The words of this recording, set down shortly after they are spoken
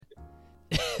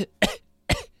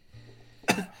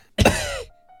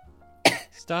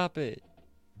Stop it.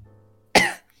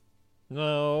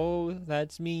 No,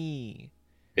 that's me.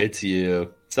 It's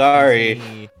you. Sorry. That's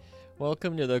me.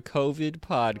 Welcome to the COVID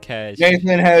podcast.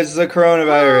 Nathan has the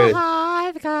coronavirus.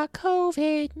 I've got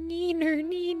COVID.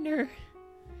 Neener.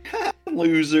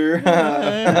 Loser.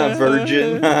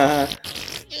 Virgin.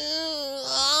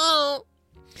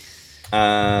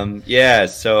 Yeah,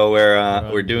 so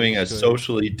we're doing a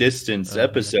socially distanced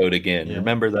episode again. Yeah.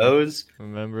 Remember those?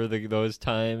 Remember those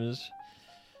times?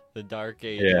 The dark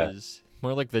ages. Yeah.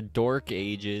 More like the dork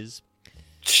ages.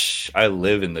 I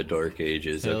live in the dark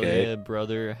ages, Hell okay? yeah,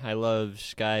 brother. I love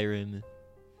Skyrim.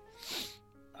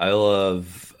 I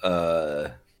love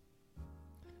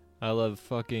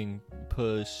fucking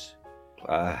puss.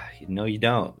 No, you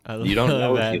don't. You don't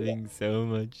know having so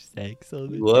much sex all the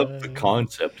time. You love the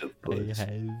concept of puss. I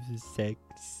have sex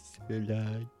a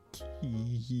lot.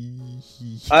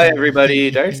 Hi, everybody.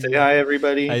 Did I say hi,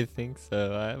 everybody? I think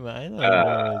so. I don't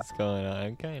know what's going on.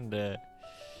 I'm kind of...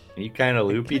 You kind of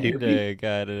loopy-doopy?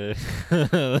 Got a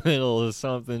little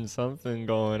something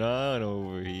going on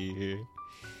over here.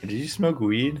 Did you smoke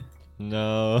weed?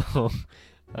 No.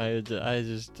 I have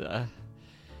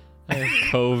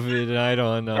COVID and I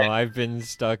don't know. I've been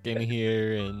stuck in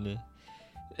here and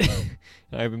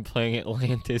I've been playing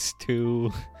Atlantis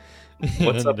 2.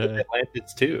 What's up with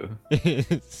Atlantis 2?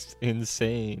 It's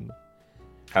insane.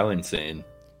 How insane?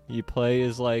 You play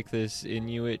as like this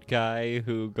Inuit guy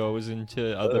who goes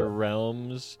into other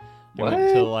realms. I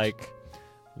went to like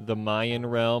the Mayan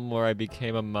realm where I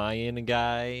became a Mayan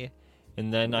guy.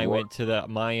 And then I went to the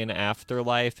Mayan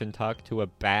afterlife and talked to a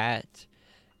bat.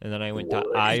 And then I went to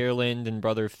Ireland and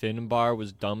Brother Finbar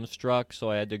was dumbstruck, so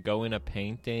I had to go in a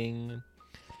painting.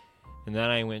 And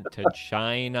then I went to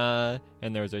China,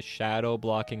 and there was a shadow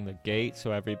blocking the gate,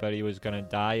 so everybody was going to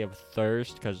die of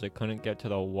thirst because they couldn't get to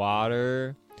the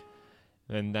water.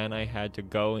 And then I had to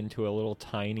go into a little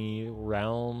tiny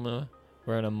realm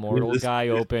where an immortal guy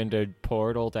opened a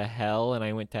portal to hell, and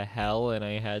I went to hell, and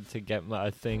I had to get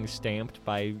my thing stamped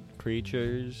by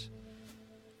creatures.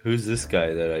 Who's this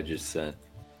guy that I just sent?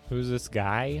 Who's this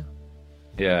guy?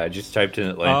 Yeah, I just typed in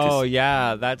Atlantis. Oh,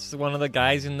 yeah, that's one of the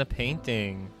guys in the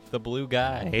painting. The blue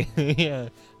guy. Yeah,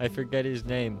 I forget his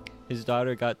name. His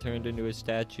daughter got turned into a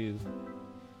statue.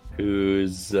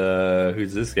 Who's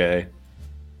this guy?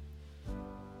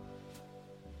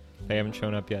 They haven't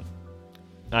shown up yet.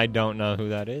 I don't know who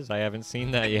that is. I haven't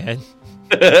seen that yet.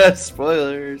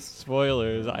 Spoilers.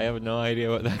 Spoilers. I have no idea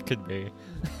what that could be.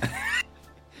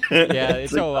 Yeah,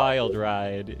 it's a wild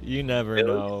ride. You never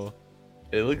know.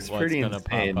 It looks pretty insane. What's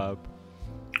gonna pop up.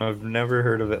 I've never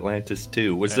heard of Atlantis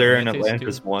 2. Was there an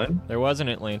Atlantis 1? There was an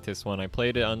Atlantis 1. I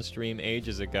played it on stream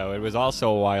ages ago. It was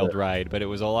also a wild ride, but it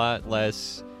was a lot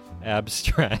less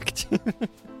abstract.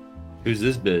 Who's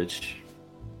this bitch?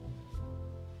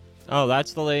 Oh,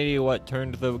 that's the lady what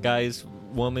turned the guy's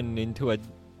woman into a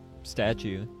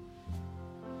statue.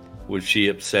 Was she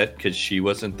upset because she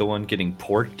wasn't the one getting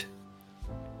porked?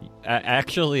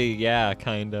 Actually, yeah,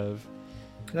 kind of.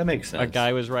 That makes sense. A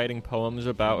guy was writing poems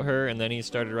about her, and then he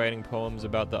started writing poems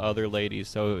about the other lady.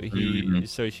 So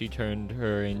she turned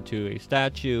her into a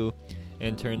statue,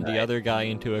 and turned the other guy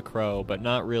into a crow. But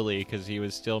not really, because he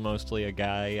was still mostly a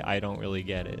guy. I don't really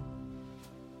get it.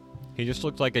 He just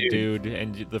looked like a dude,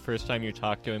 and the first time you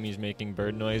talk to him, he's making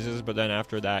bird noises. But then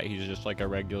after that, he's just like a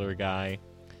regular guy.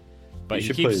 But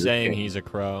he keeps saying he's a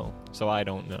crow, so I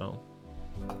don't know.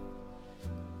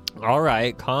 All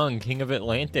right, Kong, King of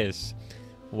Atlantis.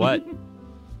 What?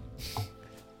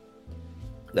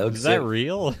 Is that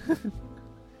real?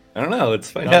 I don't know. Let's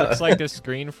find out. That looks like a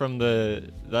screen from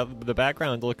the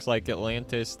background looks like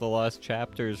Atlantis, the Lost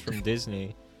Chapters from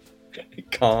Disney.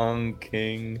 Kong,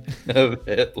 King of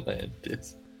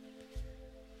Atlantis.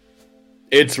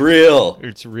 It's real.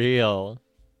 It's real.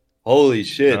 Holy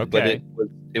shit! Okay. But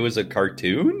it was a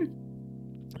cartoon.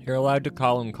 You're allowed to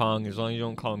call him Kong as long as you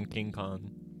don't call him King Kong.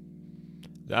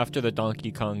 After the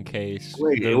Donkey Kong case,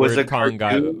 it was a Kong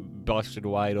got cartoon? busted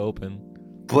wide open.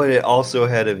 But it also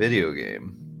had a video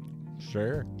game.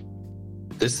 Sure.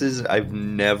 I've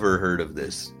never heard of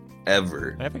this,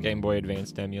 ever. I have a Game Boy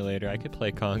Advanced emulator. I could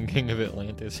play Kong, King of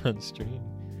Atlantis on stream.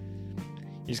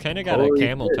 He's kind of got a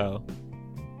camel toe.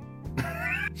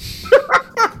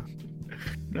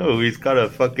 No, he's packed.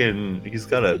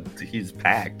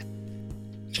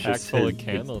 Packed full of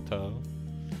camel toe.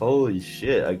 Holy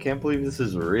shit, I can't believe this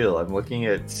is real. I'm looking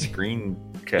at screen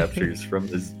captures from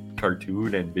this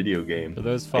cartoon and video game. For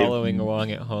those following along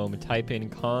at home, type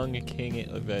in Kong, King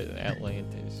of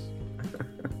Atlantis.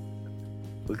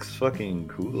 Looks fucking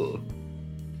cool.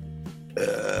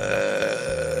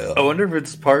 I wonder if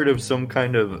it's part of some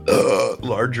kind of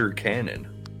larger canon.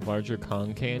 Larger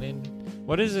Kong cannon?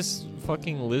 What is this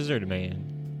fucking lizard man?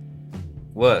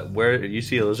 What? Where you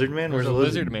see a lizard man? There's Where's a a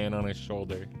lizard man on his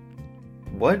shoulder.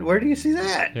 What? Where do you see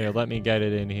that? Here, let me get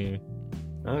it in here.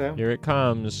 Okay. Here it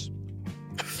comes.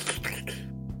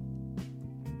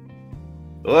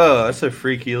 Whoa, that's a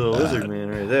freaky little lizard man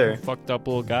right there. Fucked up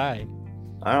little guy.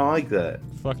 I don't like that.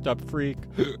 Fucked up freak.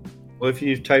 What if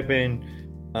you type in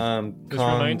This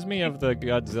Kong? reminds me of the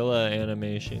Godzilla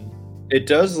animation. It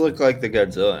does look like the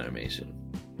Godzilla animation.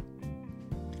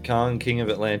 Kong, King of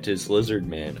Atlantis, Lizard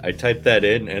Man. I typed that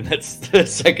in, and that's the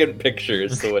second picture.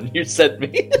 Is the one you sent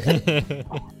me.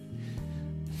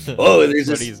 Oh, there's That's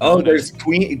what this. he's Oh, known there's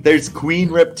Queen. There's Queen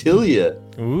Reptilia.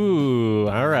 as. Ooh,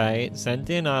 all right. Send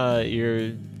in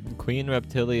your Queen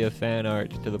Reptilia fan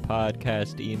art to the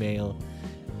podcast email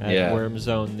at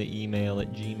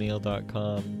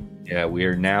wormzonetheemail@gmail.com. Yeah, we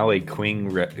are now a Queen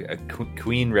Reptilia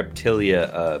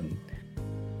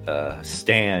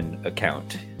stan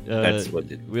account. That's what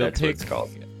what it's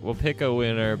called. We'll pick a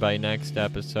winner by next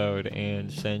episode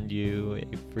and send you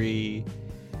a free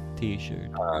T-shirt.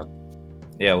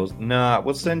 Yeah,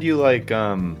 we'll send you like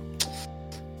some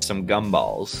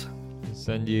gumballs.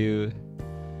 Send you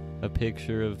a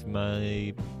picture of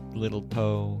my little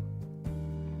toe.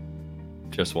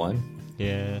 Just one.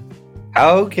 Yeah,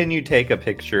 How can you take a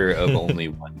picture of only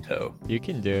one toe? you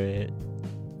can do it.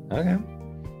 Okay.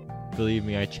 Believe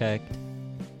me, I checked.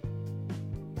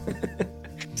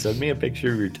 Send me a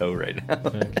picture of your toe right now.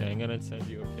 Okay, I'm gonna send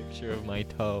you a picture of my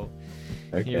toe.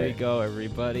 Okay. Here we go,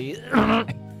 everybody.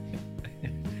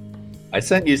 I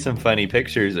sent you some funny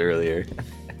pictures earlier.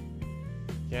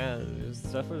 Yeah,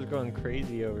 stuff was going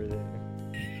crazy over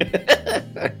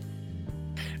there.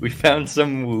 We found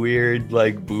some weird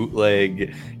like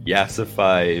bootleg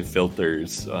Yasify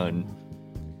filters on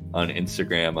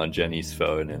Instagram on Jenny's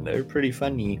phone, and they're pretty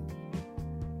funny.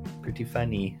 Pretty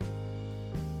funny.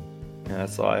 Yeah,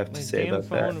 that's all I have to My say damn about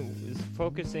that. phone is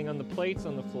focusing on the plates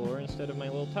on the floor instead of my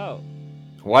little toe.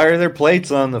 Why are there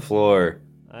plates on the floor?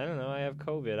 I don't know. I have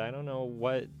COVID. I don't know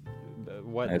what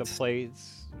That's- the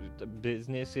plates the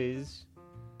business is.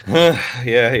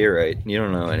 Yeah, you're right. You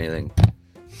don't know anything.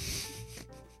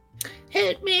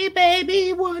 Hit me,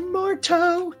 baby, one more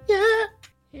toe. Yeah.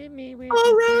 Hit me with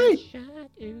All right. shot.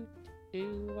 Ooh,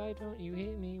 ooh, why don't you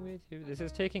hit me with your... This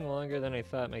is taking longer than I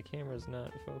thought. My camera's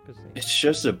not focusing. It's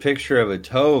just a picture of a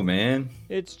toe, man.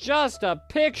 It's just a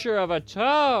picture of a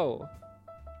toe.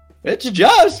 It's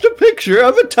just a picture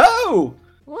of a toe.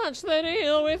 What's the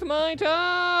deal with my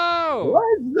toe?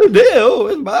 What's the deal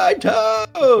with my toe?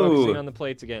 Focusing on the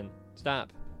plates again.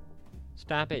 Stop.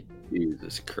 Stop it.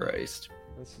 Jesus Christ.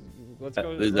 Let's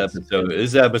go. This let's- episode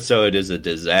is a Let's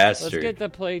disaster. get the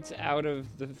plates out of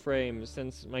the frame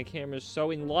since my camera's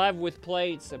so in love with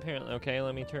plates, apparently. Okay,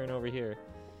 let me turn over here.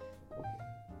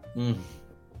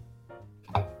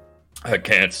 I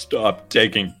can't stop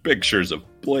taking pictures of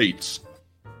plates.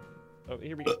 Oh,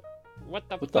 here we go. What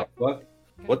the What the fuck? fuck?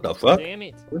 What the God fuck? Damn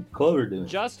it. What's Clover doing?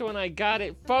 Just when I got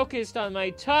it focused on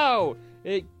my toe,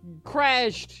 it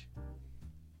crashed.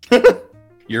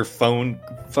 Your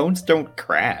phones don't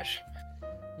crash.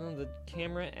 No, the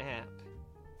camera app.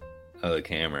 Oh, the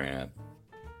camera app.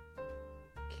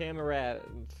 Camera app.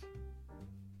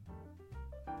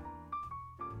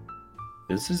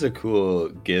 This is a cool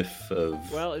GIF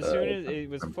of. Well, as soon as it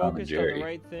was from Tom and focused on the Jerry.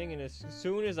 right thing, and as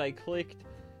soon as I clicked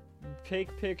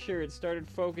take picture, it started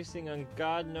focusing on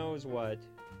God knows what.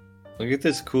 Look at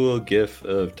this cool GIF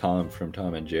of Tom from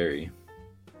Tom and Jerry.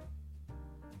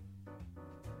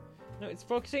 No, it's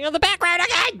focusing on the background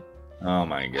again! Oh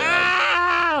my god.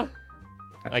 Ah!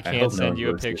 I hope can't no send one you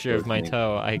a goes to picture of my listening.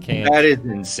 toe. I can't. That is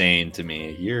insane to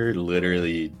me. You're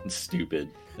literally stupid.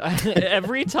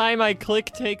 Every time I click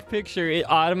take picture, it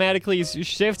automatically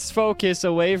shifts focus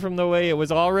away from the way it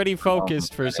was already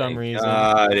focused for some reason.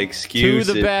 God, To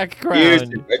excuses. the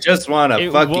background. I just want a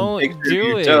It fucking won't picture do of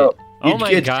your it. toe. Oh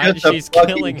my It's god, just a she's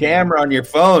fucking killing him. camera on your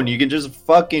phone. You can just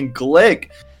fucking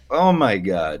click. Oh my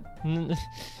god.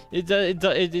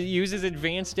 It uses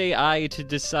advanced AI to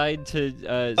decide to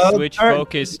Oh, switch darn,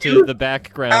 focus to you- the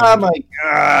background. Oh my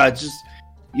god. Just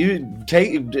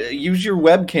use your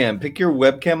webcam. Pick your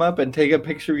webcam up and take a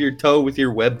picture of your toe with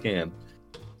your webcam.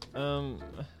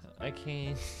 I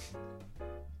can't.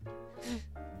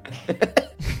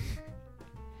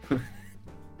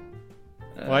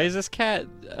 Why is this cat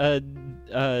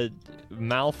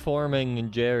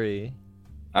malforming Jerry?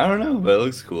 I don't know, but it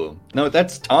looks cool. No,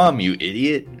 that's Tom, you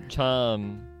idiot.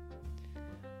 Tom.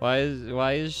 Why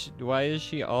is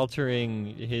she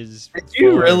altering his? Did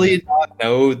you form? really not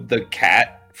know the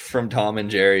cat from Tom and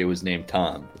Jerry was named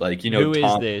Tom. Like, you know, Who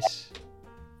Tom. is this?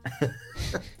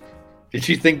 Did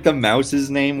you think the mouse's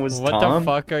name was What Tom?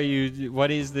 the fuck are you?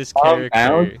 What is this Tom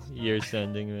character Mouse? you're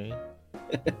sending me?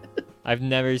 I've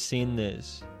never seen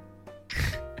this.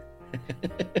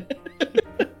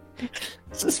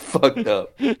 This is fucked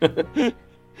up.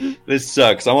 This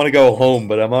sucks. I want to go home,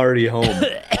 but I'm already home.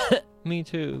 Me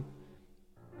too.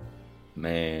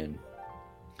 Man.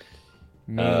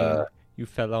 Man, you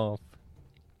fell off.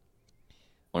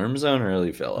 Wormzone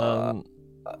really fell off.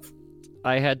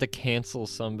 I had to cancel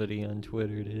somebody on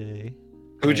Twitter today.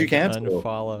 Who'd you I had to cancel?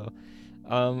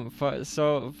 Unfollow.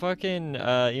 So fucking,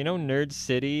 you know, Nerd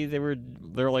City.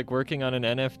 They're like working on an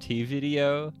NFT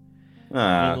video,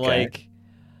 Ah, and okay. like,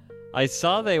 I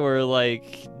saw they were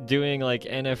like doing like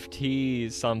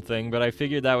NFT something, but I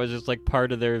figured that was just like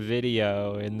part of their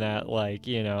video, and that like,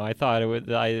 you know, I thought it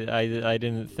would. I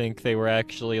didn't think they were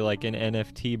actually like an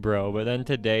NFT bro. But then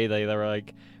today they were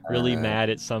like really mad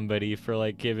at somebody for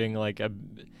like giving like a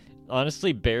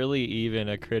honestly barely even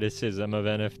a criticism of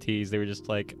NFTs. They were just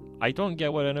like, I don't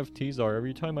get what NFTs are.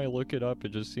 Every time I look it up, it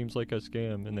just seems like a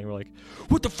scam. And they were like,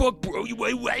 what the fuck, bro?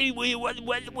 What are you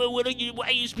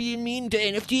being mean to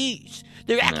NFTs?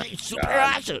 They're actually super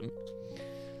awesome.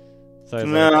 So I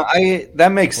was like,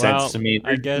 That makes well, sense to me.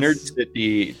 I guess- Nerd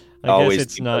City I always guess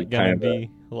it's seemed not like gonna kind of a- be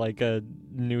like a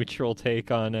neutral take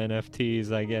on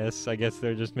NFTs. I guess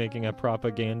they're just making a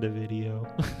propaganda video.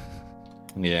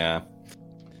 Yeah,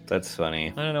 that's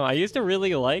funny. I don't know. I used to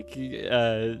really like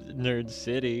Nerd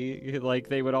City. Like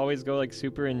they would always go like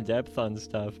super in depth on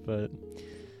stuff, but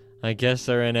I guess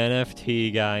they're an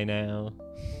NFT guy now.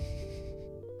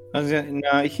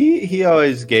 No, he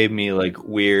always gave me like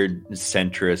weird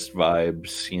centrist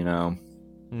vibes. You know,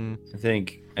 I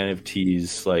think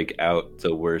NFTs like out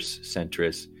the worst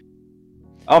centrist.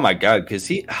 Oh my god,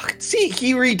 because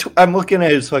I'm looking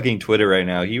at his fucking Twitter right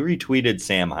now. He retweeted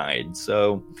Sam Hyde,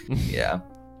 so yeah.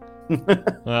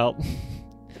 Well,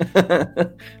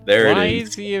 There why it is.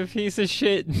 is he a piece of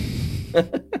shit?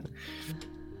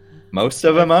 Most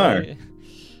of them are.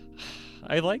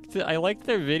 I liked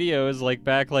their videos like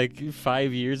back like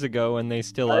 5 years ago when they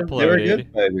still They were uploaded. good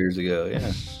 5 years ago,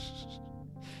 yeah.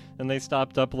 And they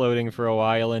stopped uploading for a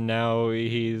while, and now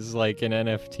he's like an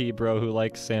NFT bro who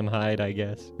likes Sam Hyde, I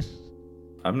guess.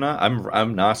 I'm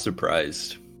not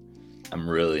surprised. I'm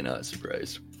really not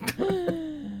surprised.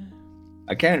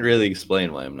 I can't really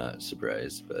explain why I'm not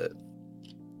surprised, but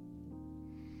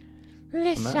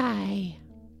Lissai.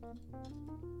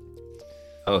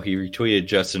 oh, he retweeted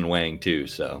Justin Wang too,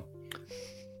 so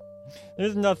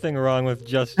There's nothing wrong with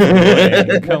Justin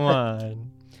Wang. Come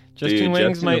on. Justin Dude,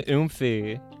 Wang's Justin- my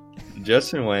oomphy.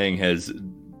 Justin Wang has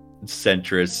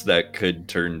centrists that could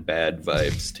turn bad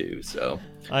vibes too, so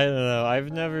I don't know.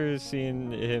 I've never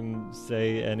seen him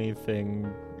say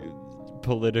anything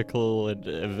political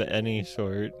of any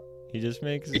sort. He just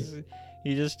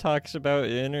talks about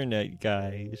internet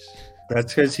guys.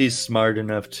 that's because he's smart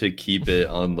enough to keep it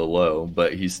on the low,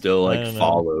 but he still I like don't know.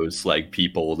 follows like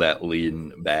people that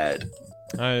lean bad.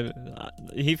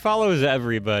 He follows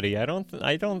everybody.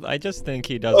 I just think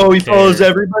he doesn't. Oh, he care. follows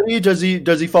everybody? Does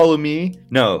he follow me?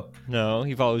 No. No,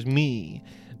 he follows me.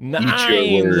 your I'm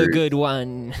the words. good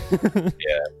one.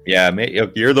 Yeah,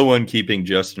 you're the one keeping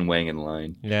Justin Wang in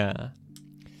line. Yeah.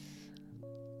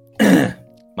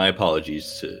 My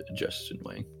apologies to Justin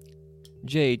Wang.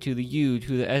 J to the U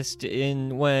to the S to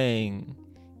N Wang.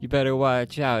 You better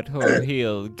watch out or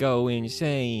he'll go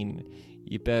insane.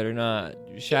 You better not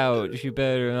shout, you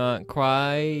better not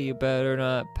cry, you better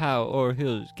not pout or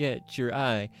he'll get your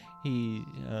eye.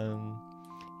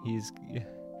 He's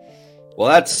Well,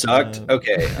 that sucked.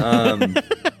 Okay.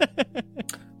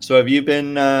 So have you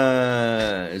been?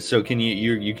 So can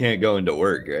you can't go into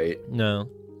work, right? No.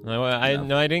 I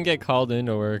didn't get called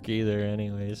into work either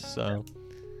anyways, so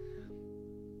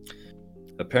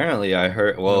Apparently, I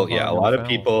heard. Well, No yeah, a harm, no lot of foul.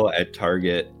 people at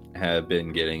Target have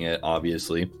been getting it,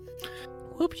 obviously,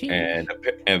 whoopsie. and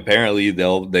apparently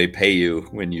they pay you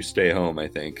when you stay home. I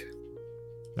think.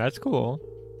 That's cool.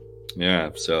 Yeah.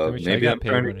 I So wish I maybe got I'm paid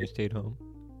trying when to. I stayed home.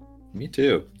 Me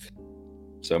too.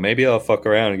 So maybe I'll fuck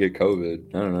around and get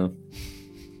COVID. I don't know.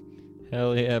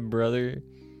 Hell yeah, brother.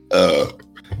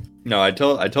 No, I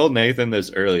told Nathan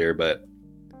this earlier, but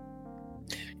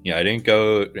yeah, I didn't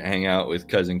go hang out with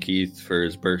cousin Keith for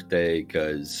his birthday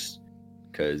because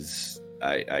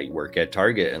I work at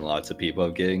Target and lots of people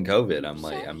are getting COVID. I'm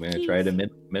like, I'm gonna try to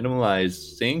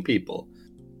minimize seeing people.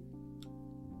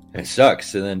 It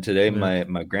sucks. And then today, Yeah.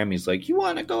 my Grammy's like, "You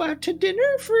want to go out to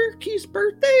dinner for Keith's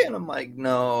birthday?" And I'm like,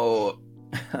 "No,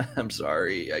 I'm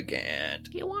sorry, I can't."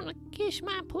 You wanna kiss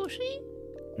my pussy?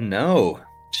 No,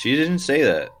 She didn't say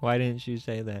that. Why didn't you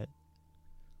say that?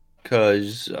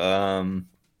 Because, I'm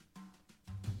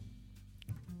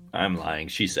lying.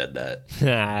 She said that.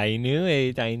 I knew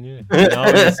it. I knew it. I can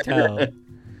always tell.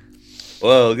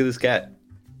 Whoa, look at this cat.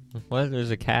 What?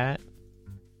 There's a cat?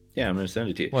 Yeah, I'm going to send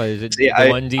it to you. What, is it See, the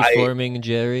one deforming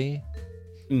Jerry?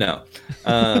 No.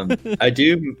 I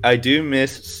do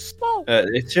miss...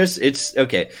 it's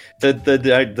okay. Fuck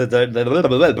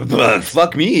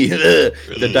me.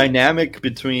 The dynamic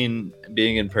between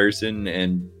being in person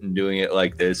and doing it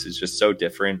like this is just so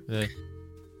different. Yeah.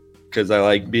 Because I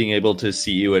like being able to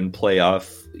see you and play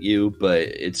off you, but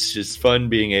it's just fun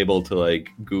being able to like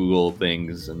Google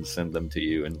things and send them to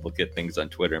you and look at things on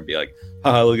Twitter and be like,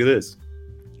 haha, look at this.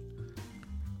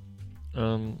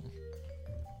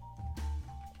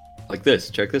 Like this.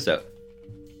 Check this out.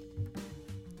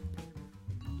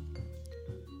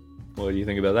 What do you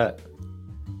think about that?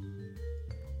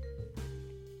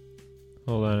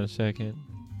 Hold on a second.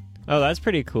 Oh, that's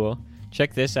pretty cool.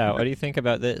 Check this out. What do you think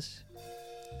about this?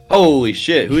 Holy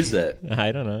shit, who's that?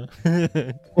 I don't know.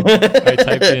 I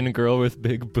typed in girl with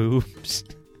big boobs.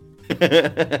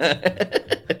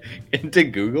 Into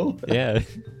Google? Yeah.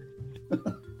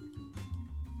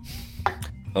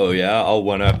 Oh yeah, I'll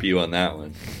one up you on that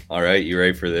one. All right, you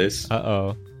ready for this?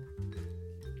 Uh-oh.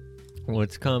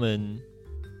 What's coming?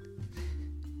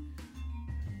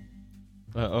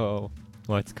 Uh-oh.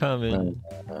 What's coming?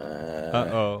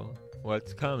 Uh-oh.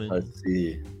 What's coming? Let's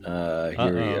see. Here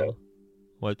we go.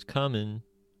 What's coming?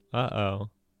 Uh-oh.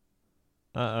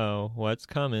 Uh-oh. What's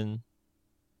coming?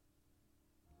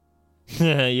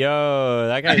 Yo,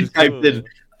 that guy's cool.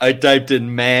 I typed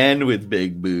in man with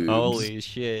big boobs. Holy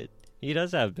shit. He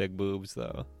does have big boobs,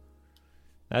 though.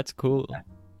 That's cool.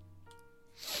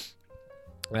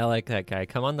 I like that guy.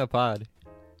 Come on the pod.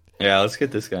 Yeah, let's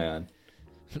get this guy on.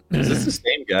 Is this the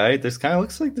same guy? This kind of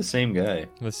looks like the same guy.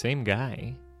 The same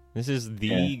guy? This is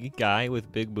the guy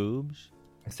with big boobs?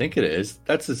 I think it is.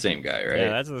 That's the same guy, right?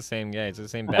 Yeah, that's the same guy. It's the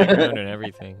same background and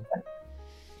everything.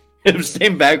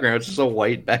 Same background. It's just a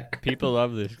white background. People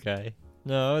love this guy.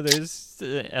 No, there's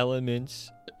elements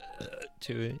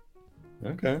to it.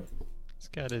 Okay. It's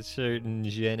got a certain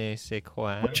je ne sais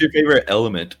quoi. What's your favorite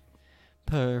element?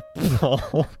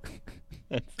 Purple.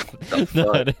 That's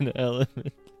not an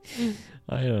element.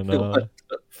 I don't know. What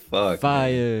the fuck?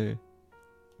 Fire.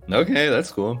 Okay,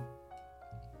 that's cool.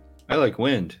 I like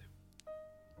wind.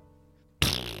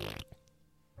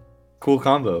 Cool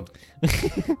combo.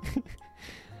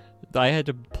 I had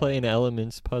to play an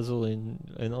elements puzzle in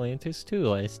Atlantis too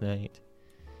last night.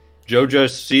 Jojo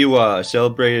Siwa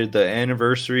celebrated the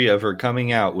anniversary of her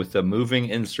coming out with a moving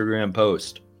Instagram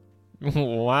post.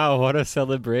 Wow, what a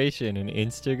celebration. An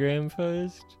Instagram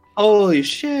post? Holy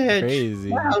shit. Crazy.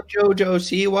 Wow, Jojo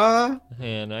Siwa.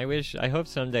 Man, I hope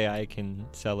someday I can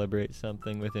celebrate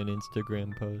something with an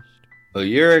Instagram post. A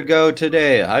year ago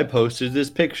today, I posted this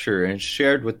picture and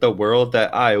shared with the world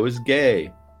that I was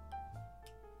gay.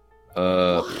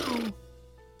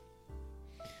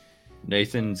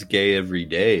 Nathan's gay every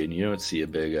day, and you don't see a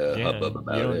big hubbub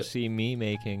about it. You don't see me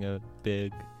making a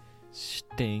big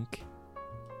stink.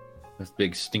 That's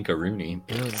big stinkaroony.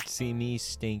 You don't see me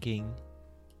stinking.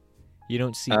 You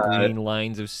don't see green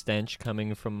lines of stench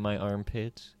coming from my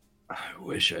armpits. I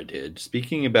wish I did.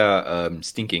 Speaking about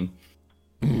stinking,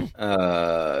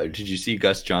 did you see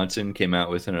Gus Johnson came out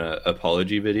with an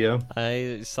apology video?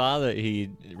 I saw that he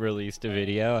released a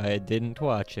video. I didn't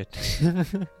watch it.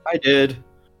 I did.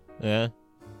 Yeah.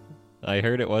 I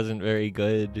heard it wasn't very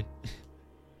good.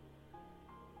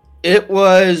 It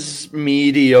was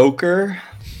mediocre.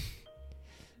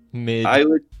 Mid.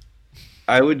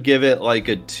 I would give it like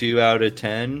a 2 out of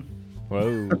 10.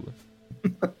 Whoa.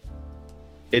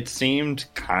 It seemed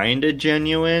kind of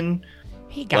genuine.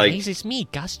 Hey guys, it's me,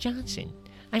 Gus Johnson.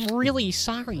 I'm really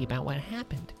sorry about what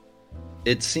happened.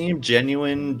 It seemed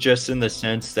genuine just in the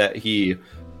sense that he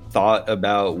thought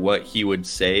about what he would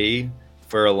say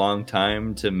for a long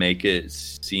time to make it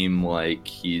seem like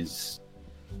he's,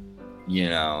 you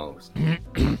know...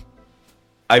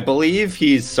 I believe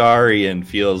he's sorry and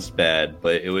feels bad,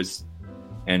 but it was...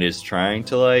 and is trying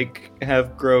to, like,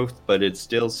 have growth, but it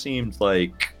still seemed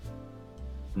like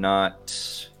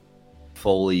not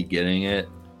fully getting it,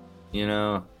 you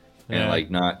know? And, like,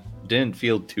 didn't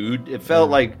feel too... It felt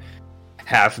like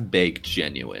half-baked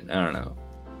genuine. I don't know.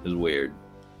 It was weird.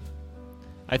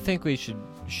 I think we should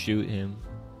shoot him.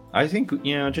 I think,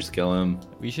 you know, just kill him.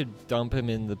 We should dump him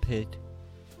in the pit.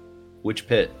 Which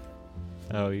pit?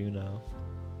 Oh, you know.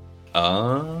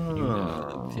 Oh. You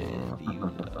know the pit, you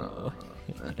know.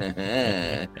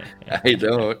 I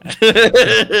don't.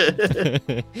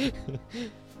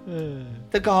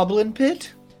 The Goblin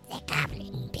Pit? The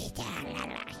goblin pit.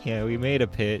 Yeah, we made a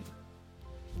pit,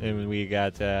 and we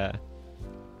got them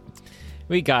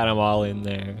all in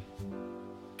there.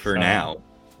 For So, now.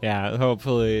 Yeah,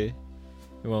 hopefully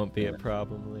it won't be a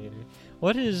problem later.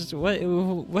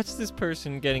 What's this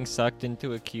person getting sucked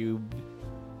into a cube?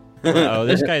 Oh,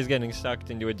 this guy's getting sucked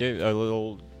into a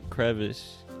little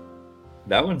crevice.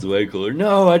 That one's way cooler.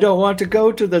 No, I don't want to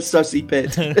go to the sussy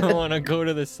pit. I don't want to go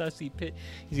to the sussy pit.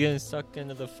 He's getting sucked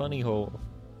into the funny hole.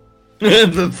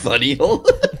 The funny hole.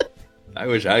 I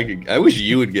wish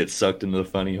you would get sucked into the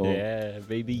funny hole. Yeah,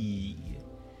 baby.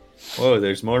 Whoa,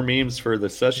 there's more memes for the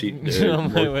sushi.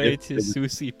 On my way to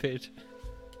sushi pit.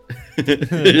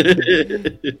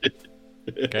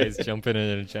 Guy's jumping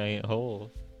in a giant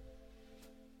hole.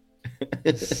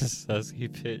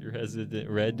 Sussy pit resident.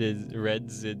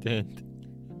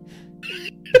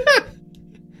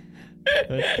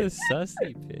 What's the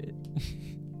sussy pit?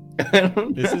 I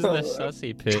don't This is know. the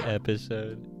sussy pit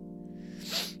episode.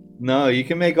 No, you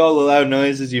can make all the loud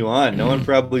noises you want. No one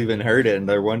probably even heard it, and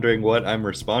they're wondering what I'm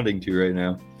responding to right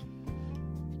now.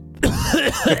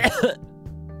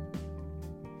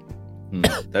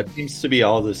 That seems to be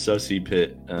all the sussy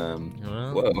pit. Well,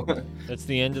 Whoa. that's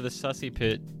the end of the sussy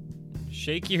pit.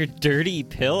 Shake your dirty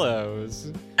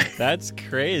pillows. That's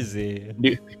crazy.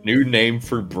 New name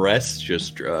for breasts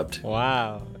just dropped.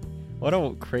 Wow. What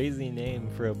a crazy name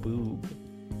for a boob.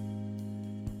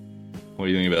 What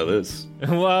do you think about this?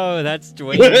 Whoa, that's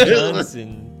Dwayne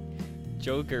Johnson.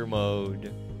 Joker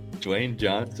mode. Dwayne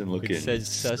Johnson looking. It says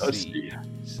sussy.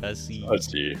 Sussy. Sussy.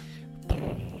 Sussy.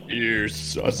 You're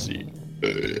sussy.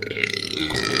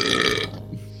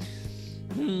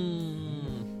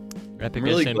 Epic I'm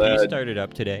really SMP glad. started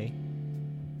up today.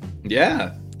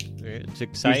 Yeah. It's Who's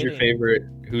exciting.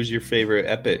 your favorite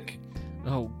epic?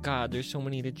 Oh god, there's so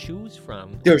many to choose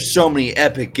from. There's so many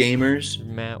epic gamers.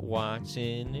 Matt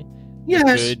Watson,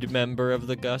 Yes. good member of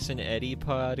the Gus and Eddie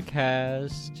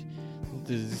podcast.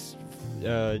 This,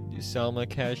 Selma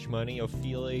Cash Money,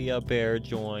 Ophelia Bear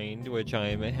joined, which I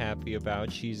am happy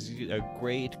about. She's a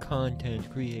great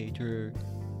content creator.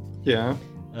 Yeah.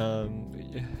 Um,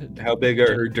 How big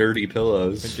are her dirty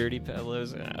pillows? her dirty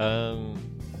pillows. I don't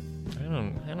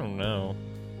know.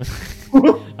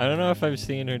 I don't know if I've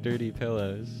seen her dirty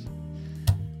pillows.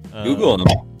 Google them.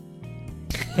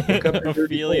 Look up her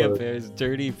dirty Ophelia pillows. Bear's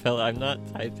dirty pillow. I'm not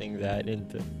typing that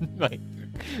into my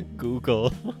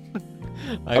Google.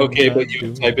 I'm Okay, not but you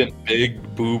doing- type in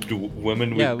big boobed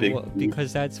women with Yeah, big well, boobs.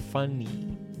 because that's funny.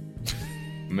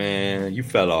 Man, you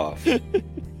fell off.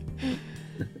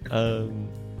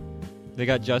 They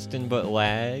got Justin but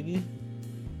Lag,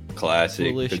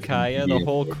 Classic. Foolish The Kaya, the comedian.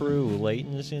 whole crew.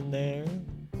 Leighton's in there.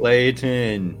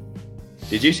 Clayton.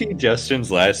 Did you see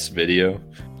Justin's last video?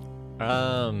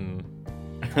 I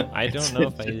don't know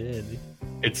if I did.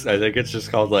 I think it's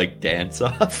just called like Dance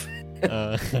Off.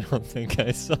 I don't think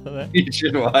I saw that. You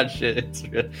should watch it.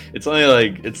 It's only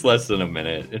like it's less than a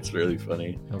minute. It's really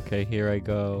funny. Okay, here I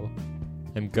go.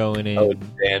 I'm going in. Oh,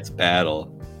 Dance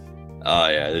Battle. Oh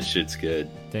yeah, this shit's good.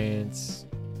 Dance,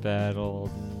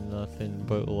 battle, nothing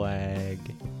but lag.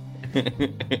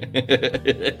 I'm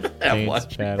Dance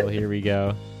watching. battle, here we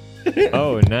go.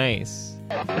 Oh, nice.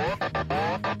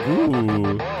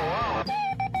 Ooh.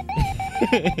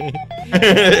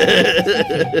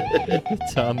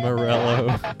 Tom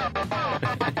Morello.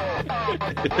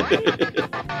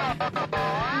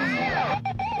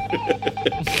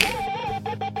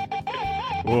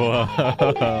 Whoa.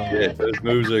 Yeah, those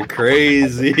moves are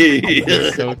crazy.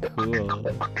 That's so cool.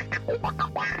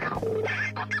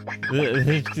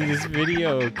 This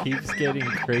video keeps getting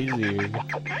crazier.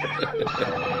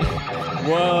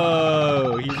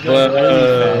 Whoa! He's going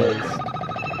really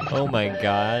fast. Oh my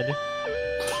god.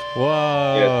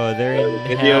 Whoa! Yeah, They're in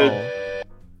video- hell.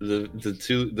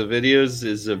 The videos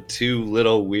is of two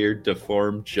little weird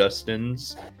deformed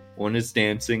Justins. One is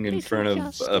dancing in Little front of a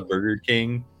Justin. Burger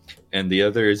King, and the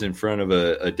other is in front of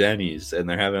a Denny's, and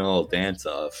they're having a little dance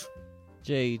off.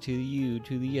 J to the U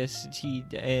to the S T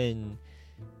to N.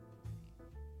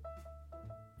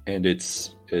 And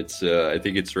it's I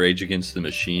think it's Rage Against the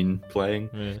Machine playing.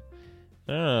 Yeah.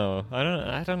 Oh,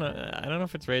 I don't know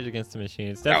if it's Rage Against the Machine.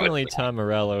 It's No, it's definitely Tom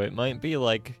Morello. It might be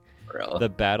like Umbrella. the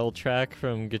battle track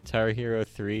from Guitar Hero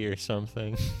 3 or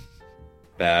something.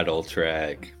 Battle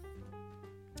track.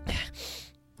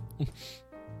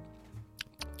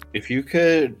 If you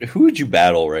could, who would you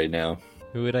battle right now?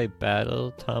 Who would I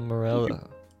battle? Tom Morello.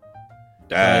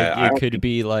 I Like, it don't could think-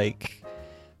 be like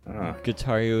uh,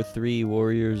 Guitar Hero 3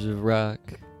 Warriors of Rock.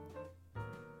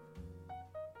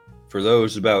 for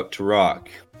those about to rock,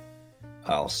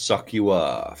 I'll suck you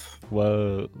off.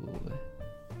 Whoa.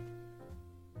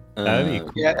 That'd be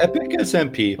cool. Yeah, Epic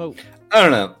SMP. Well, I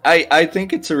don't know. I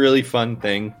think it's a really fun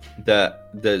thing that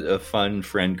a fun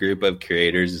friend group of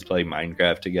creators is playing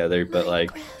Minecraft together, but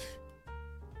like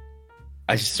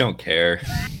I just don't care.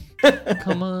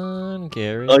 come on,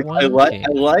 Gary. Like why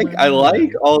I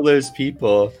like all those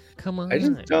people. Come on. I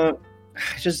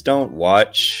just don't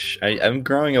watch. I'm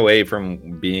growing away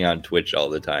from being on Twitch all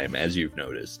the time, as you've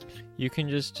noticed. You can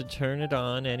just turn it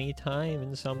on anytime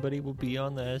and somebody will be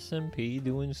on the SMP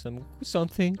doing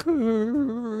something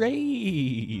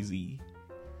crazy.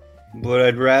 But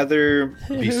I'd rather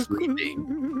be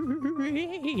sleeping.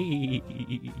 Crazy.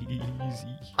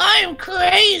 I'm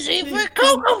crazy for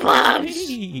Cocoa Pops.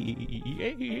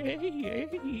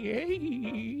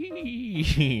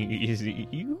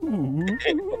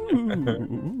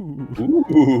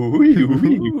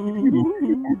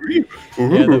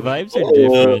 Yeah, the vibes are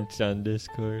different on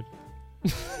Discord.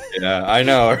 Yeah, I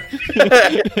know.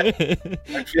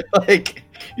 I feel like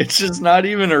it's just not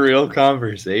even a real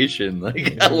conversation.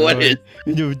 Like, what is?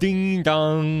 Ding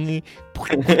dong.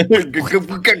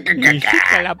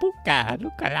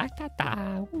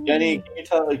 Jenny, can you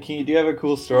tell? Do you have a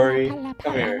cool story?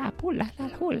 Come here.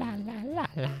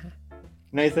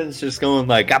 Nathan's just going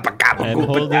like. I'm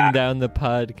holding down the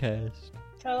podcast.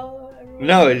 Tell everyone.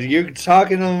 No, you're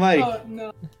talking to the mic. Oh,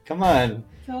 no. Come on.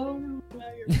 Tell everyone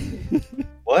about your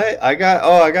What? I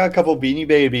got a couple Beanie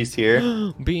Babies here.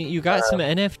 You got some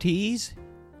NFTs?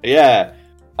 Yeah.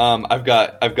 I've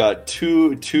got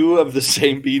two of the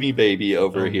same Beanie Baby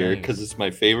over here nice. because it's my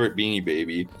favorite Beanie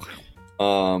Baby.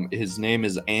 His name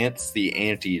is Ants the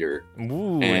Anteater.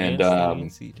 Ooh, And,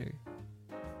 Anteater.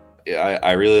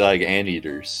 I really like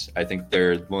anteaters. I think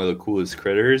they're one of the coolest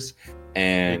critters. They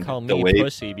And call the me way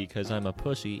pussy because I'm a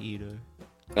pussy eater.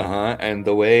 and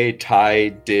the way Ty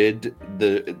did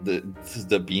the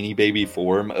Beanie Baby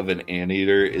form of an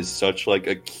anteater is such like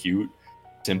a cute,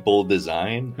 simple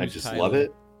design. I Who's just Tyler? love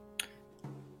it.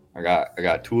 I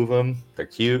got two of them. They're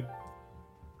cute.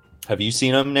 Have you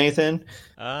seen them, Nathan?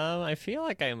 I feel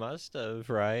like I must have,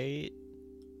 right?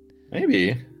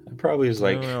 Maybe. I probably was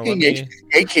like, No, hey, let me-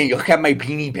 hey, can you look at my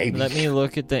Beanie Baby? Let me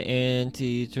look at the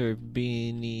Anteater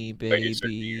Beanie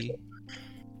Baby.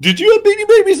 Did you have Beanie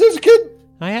Babies as a kid?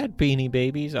 I had Beanie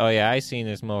Babies. Oh yeah, I seen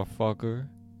this motherfucker.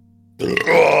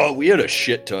 Oh, we had a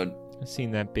shit ton. I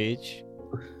seen that bitch.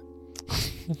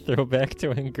 Throwback to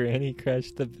when Granny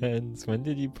crashed the Benz. When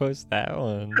did you post that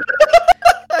one?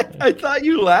 I thought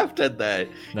you laughed at that.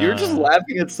 You were just Nah.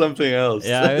 laughing at something else.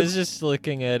 Yeah, I was just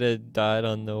looking at a dot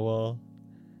on the wall.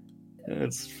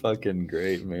 That's fucking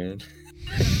great, man.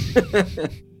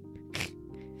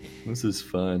 This is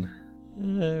fun.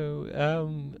 What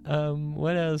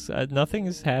else? Nothing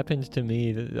has happened to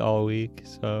me all week,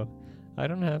 so I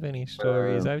don't have any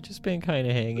stories. I've just been kind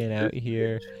of hanging out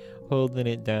here, holding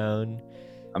it down.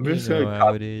 I'm You just know gonna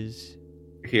how it is.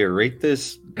 here rate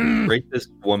this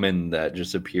woman that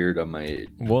just appeared on my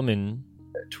Woman.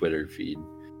 Twitter feed.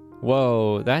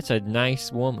 Whoa, that's a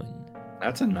nice woman.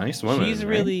 That's a nice woman. She's right?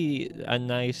 really a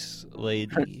nice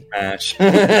lady. Smash.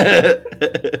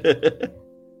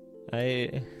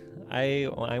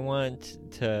 I want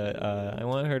to I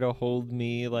want her to hold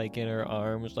me like in her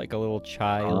arms like a little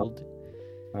child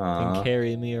and Aw,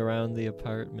 carry me around the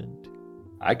apartment.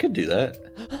 I could do that.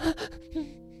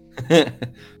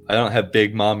 I don't have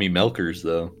big mommy milkers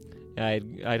though.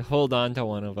 I'd hold on to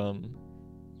one of them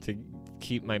to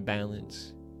keep my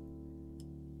balance.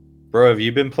 Bro, have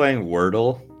you been playing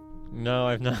Wordle? No,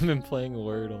 I've not been playing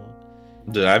Wordle.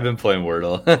 Dude, I've been playing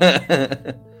Wordle.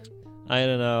 I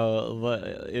don't know.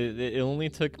 It only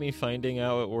took me finding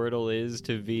out what Wordle is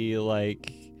to be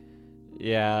like,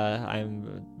 yeah,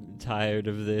 I'm tired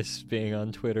of this being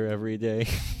on Twitter every day.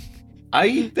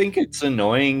 I think it's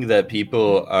annoying that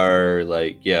people are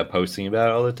like, yeah, posting about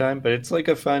it all the time, but it's like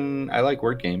a fun. I like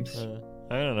word games.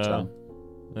 I don't know.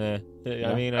 I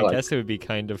Yeah, mean, I I like guess it would be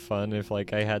kind of fun if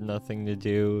like I had nothing to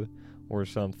do or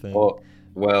something. Well,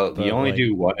 But, you only like-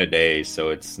 do one a day, so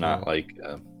it's not Yeah. like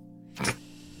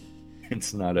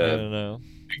it's not I a don't know.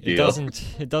 big It deal.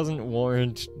 doesn't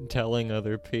warrant telling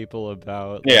other people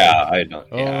about. Yeah, like, I don't.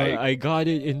 Oh, Yeah, I got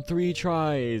it in 3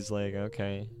 tries. Like,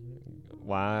 okay.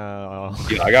 Wow.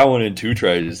 I got one in 2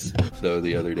 tries though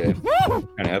the other day. Kind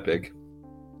of epic.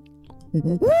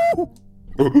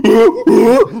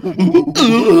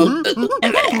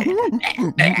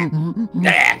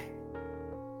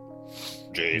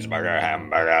 Cheeseburger,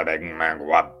 hamburger, Big Mac,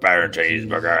 Whopper,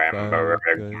 cheeseburger, hamburger,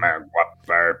 Big Mac,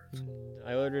 Whopper.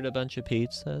 I ordered a bunch of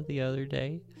pizza the other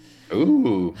day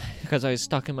Ooh. because I was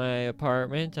stuck in my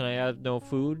apartment and I had no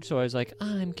food. So I was like,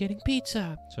 I'm getting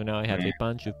pizza. So now I have a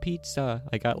bunch of pizza.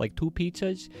 I got like 2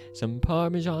 pizzas, some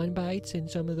Parmesan bites, and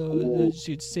some of those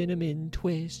cinnamon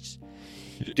twists.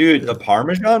 Dude, the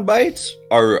Parmesan bites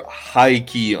are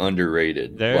high-key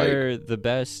underrated. They're the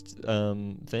best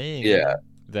thing. Yeah.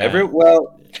 That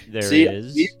there See,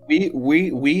 is.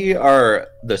 we are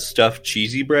the stuffed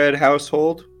cheesy bread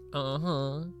household,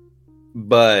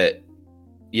 but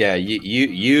yeah,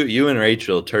 you and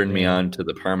Rachel turned me Yeah. on to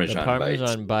the Parmesan, The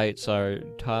Parmesan bites are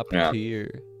top Yeah.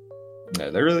 tier. Yeah,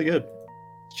 they're really good.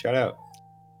 Shout out.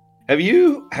 Have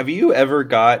you ever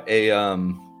got a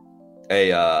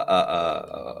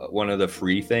one of the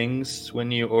free things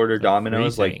when you order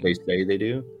Domino's free like they say they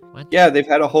do? What? Yeah, they've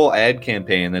had a whole ad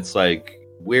campaign that's like,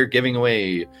 we're giving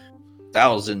away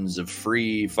thousands of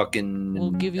free fucking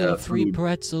We'll give you a free food.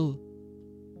 pretzel.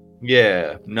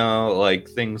 Yeah, no, like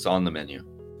things on the menu.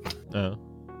 Oh.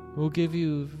 We'll give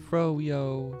you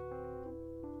froyo.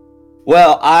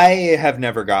 Well, I have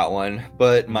never got one,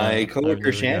 but No, my I've coworker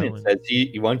never got Shannon one. says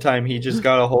one time he just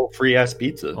got a whole free ass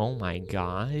pizza. Oh my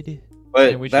god.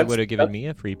 But I wish you that's- would have given me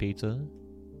a free pizza.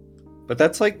 But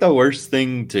that's like the worst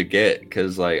thing to get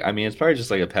because, like, I mean, it's probably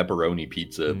just like a pepperoni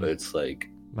pizza, but it's like,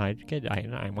 I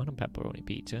want a pepperoni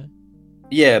pizza.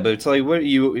 yeah, but it's like, what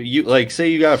you like? Say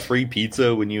you got a free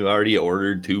pizza when you already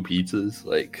ordered 2 pizzas.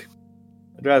 Like,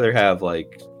 I'd rather have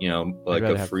like like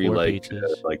rather a have free 4 like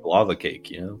pizzas. like lava cake.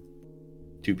 2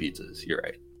 pizzas. You're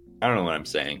right. I don't know what I'm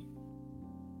saying.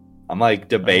 I'm like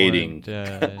debating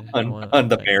I want, on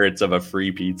the like, merits of a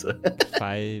free pizza.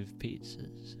 5 pizzas.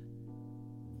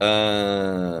 I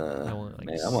I want like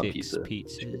man, I want 6 pizza.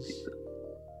 pizzas.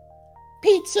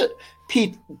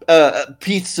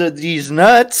 Pizza these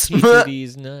nuts. Pizza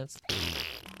these nuts.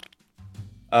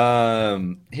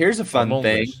 Here's a fun Among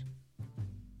thing.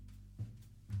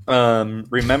 Us.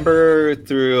 Remember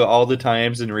through all the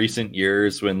times in recent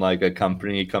years when like a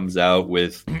company comes out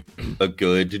with a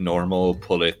good normal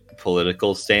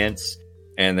political stance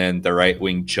and then the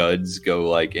right-wing chuds go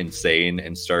like insane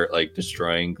and start like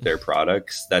destroying their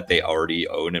products that they already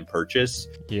own and purchase,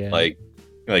 Yeah. like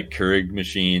Keurig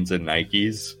machines and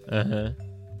Nikes. Uh-huh.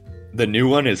 The new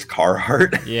one is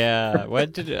Carhartt. Yeah.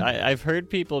 What did I've heard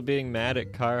people being mad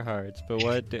at Carhartts, but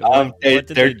what did They're-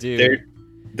 they do?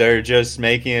 They're just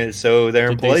making it so their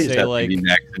Did they employees say, have like- to be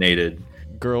vaccinated.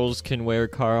 Girls can wear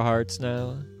Carhartts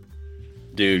now.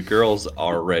 Dude, girls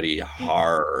already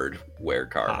hard wear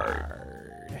Carhartt.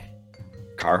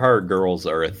 Carhartt girls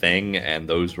are a thing, and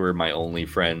those were my only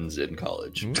friends in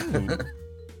college. Ooh.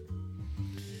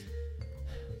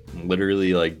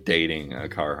 Literally, like dating a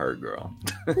Carhartt girl.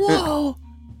 Whoa.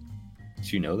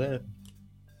 Did you know that?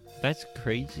 That's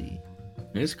crazy.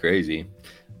 It's crazy,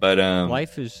 but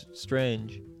Life is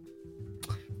strange.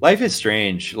 life is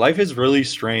strange. Life is really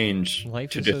strange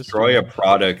Life to is so destroy a strange.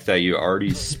 product that you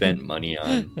already spent money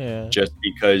on Yeah. just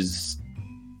because.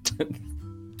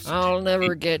 I'll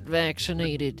never get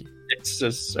vaccinated. It's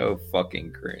just so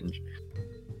fucking cringe.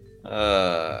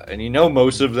 And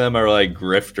most of them are like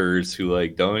grifters who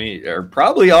like are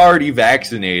probably already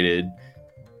vaccinated,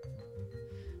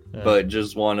 but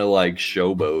just want to like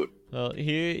showboat. Well,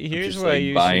 here's just, why like,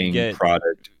 you buying should get.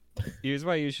 product. Here's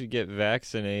why you should get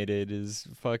vaccinated. Is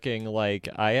fucking like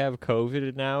I have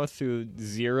COVID now through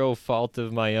zero fault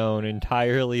of my own,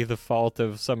 entirely the fault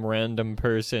of some random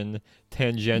person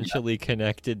tangentially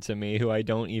connected to me who I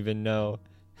don't even know.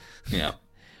 Yeah,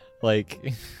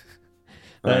 Like.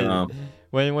 I know.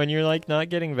 When you're like not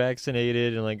getting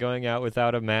vaccinated and like going out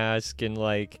without a mask and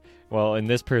like, well, in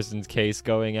this person's case,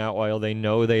 going out while they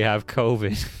know they have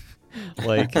COVID.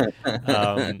 Like,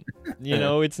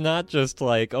 it's not just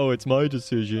like, oh, it's my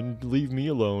decision, leave me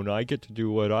alone, I get to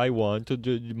do what I want,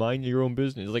 to mind your own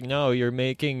business. Like, no, you're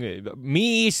making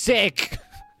me sick.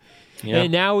 Yeah.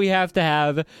 And now we have to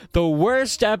have the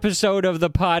worst episode of the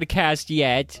podcast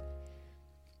yet.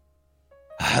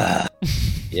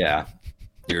 Yeah,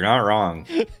 you're not wrong.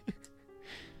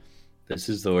 This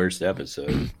is the worst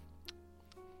episode.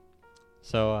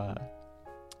 So,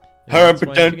 that's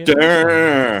why you should get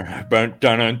vaccinated.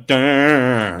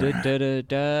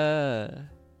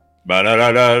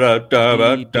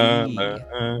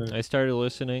 I started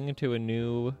listening to a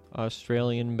new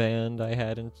Australian band I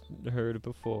hadn't heard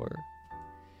before.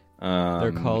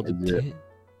 They're called.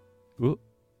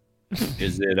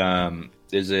 Is it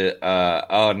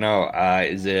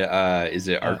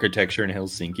Architecture in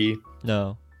Helsinki?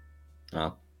 No,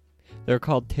 Oh, they're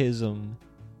called TISM.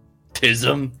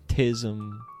 TISM.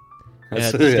 TISM.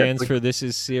 That's- That stands for This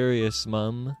Is Serious,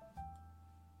 Mum.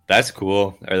 That's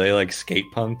cool. Are they like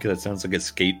skate punk? That sounds like a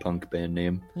skate punk band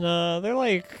name. No, they're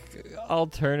like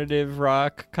alternative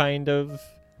rock kind of,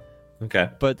 Okay.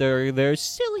 but they're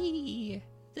silly.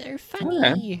 They're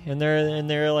funny, and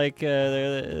they're like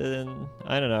I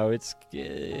don't know.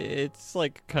 It's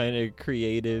like kind of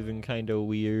creative and kind of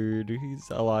weird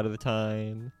a lot of the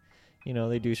time. You know,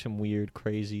 they do some weird,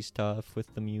 crazy stuff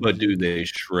with the music. But do they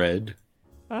shred?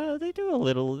 They do a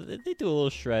little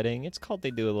shredding. It's called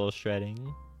they do a little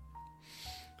shredding.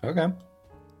 Okay.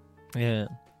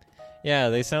 Yeah,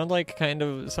 they sound like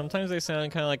sometimes they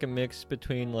sound kind of like a mix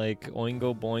between like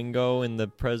Oingo Boingo and the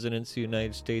President's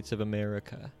United States of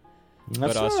America.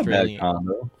 That's But not Australian. a bad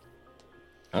combo.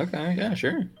 Okay, yeah,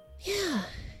 sure. Yeah.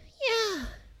 Yeah.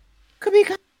 Could be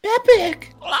kind of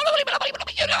epic.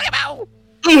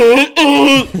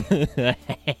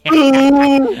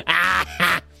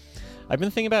 I've been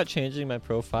thinking about changing my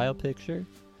profile picture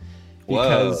Whoa,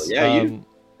 because yeah, you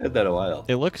had that a while.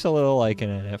 it looks a little like an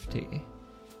NFT.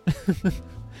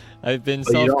 I've been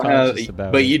But you don't self-conscious have,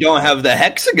 about but it. you don't have the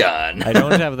hexagon. I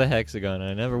don't have the hexagon.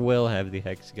 I never will have the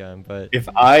hexagon, but If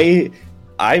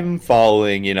I'm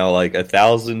following, like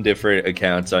 1,000 different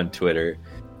accounts on Twitter,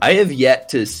 I have yet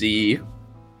to see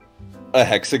a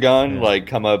hexagon Yeah. like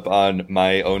come up on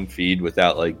my own feed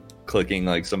without like clicking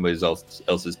like somebody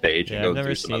else's page yeah, and I've go never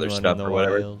through some seen other one stuff in the or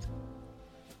whatever. wild.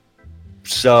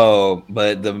 So,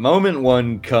 but the moment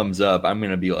one comes up, I'm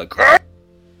gonna be like,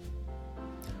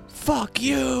 Fuck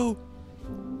you!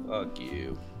 "Fuck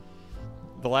you."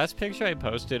 The last picture I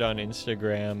posted on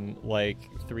Instagram, like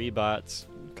 3 bots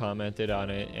commented on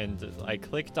it, and I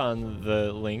clicked on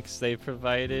the links they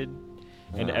provided,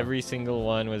 and Uh-huh. every single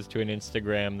one was to an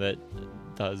Instagram that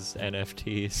does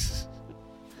NFTs.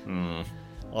 Hmm.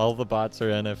 All the bots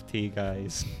are NFT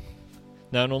guys.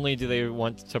 Not only do they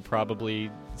want to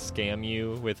probably scam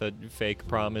you with a fake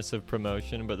promise of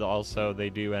promotion, but also they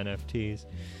do NFTs.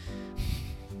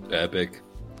 Epic.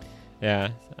 Yeah,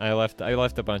 I left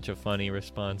a bunch of funny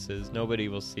responses. Nobody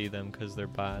will see them because they're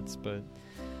bots, but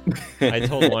I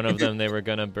told one of them they were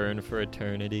gonna burn for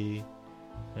eternity,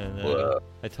 and then Whoa.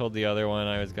 I told the other one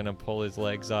I was gonna pull his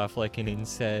legs off like an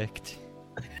insect.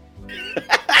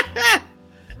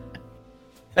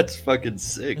 That's fucking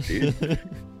sick, dude.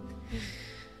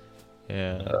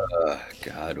 Yeah.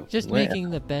 God. Just when, making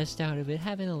the best out of it,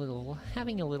 having a little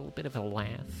bit of a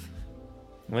laugh.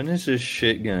 when is this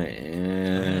shit gonna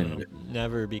end?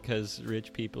 Never, because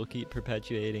rich people keep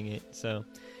perpetuating it, so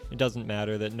it doesn't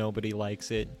matter that nobody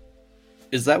likes it.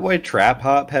 Is that why Trap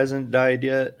Hop hasn't died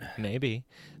yet? Maybe.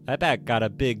 That bat got a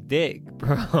big dick,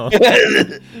 bro.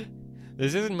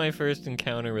 This isn't my first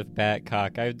encounter with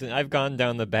Batcock. I've gone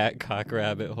down the Batcock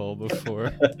rabbit hole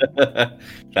before.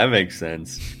 That makes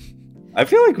sense. I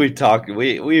feel like we've talked at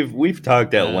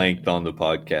Yeah. length on the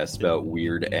podcast about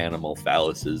weird animal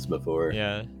phalluses before.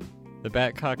 Yeah. The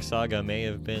Batcock saga may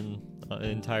have been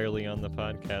entirely on the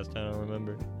podcast. I don't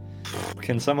remember.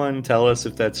 Can someone tell us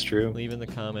if that's true? Leave in the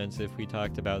comments if we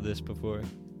talked about this before.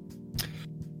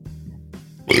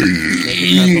 Make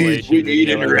a compilation We need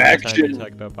video every time interaction. we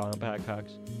talk about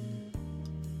Batcocks.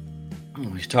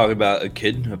 We talk about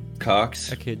echidna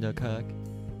cocks. Echidna cock.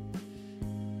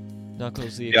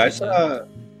 Knuckles the Yeah, echidna.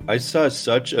 I saw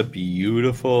such a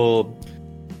beautiful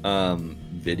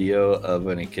video of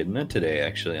an echidna today,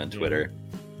 actually, on Twitter,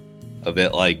 of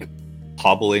it like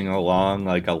hobbling along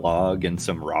like a log and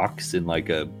some rocks in like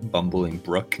a bumbling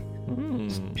brook.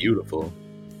 It's Mm. beautiful.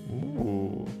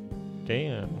 Ooh.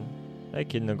 Damn. That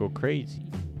echidna go crazy.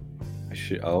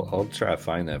 I'll try to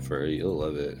find that for you. You'll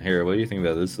love it. Here, what do you think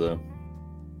about this though?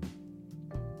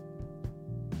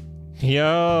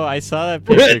 Yo, I saw that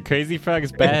picture. Crazy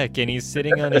Frog's back and he's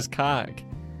sitting on his cock.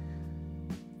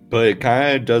 But it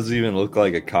kind of doesn't even look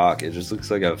like a cock. It just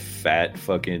looks like a fat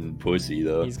fucking pussy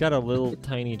though. He's got a little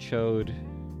tiny chode.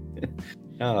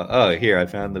 Oh, here I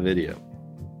found the video.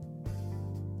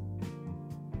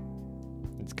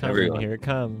 It's coming. Everyone. Here it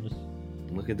comes.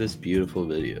 Look at this beautiful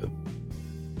video.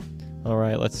 All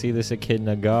right, let's see this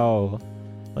echidna go.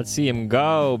 Let's see him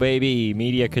go, baby.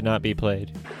 Media could not be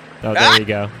played. Oh, there we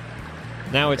go.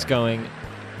 Now it's going.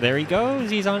 There he goes.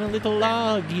 He's on a little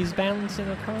log. He's bouncing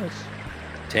across.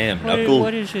 Damn, What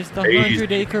Knuckles. is this? The crazy.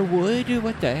 100-acre wood?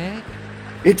 What the heck?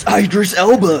 It's Idris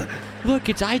Elba. Look,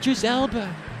 it's Idris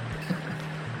Elba.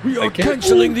 We I can't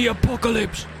believe- the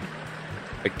apocalypse.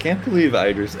 I can't believe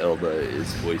Idris Elba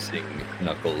is voicing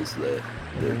Knuckles. And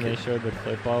then they showed the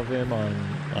clip of him on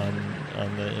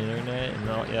the internet, and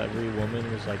every woman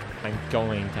was like, "I'm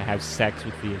going to have sex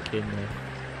with the echidna."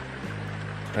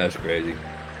 That's crazy.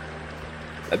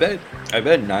 I bet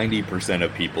 90%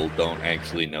 of people don't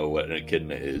actually know what an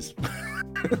echidna is.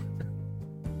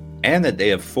 And that they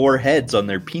have 4 heads on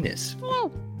their penis.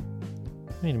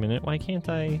 Wait a minute, why can't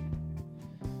I?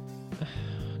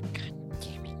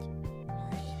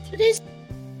 I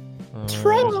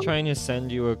was trying to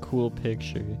send you a cool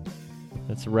picture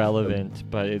that's relevant,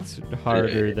 but it's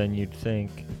harder than you'd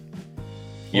think.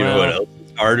 You know what else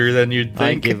is harder than you'd I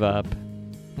think? give up.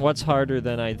 What's harder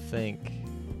than I'd think?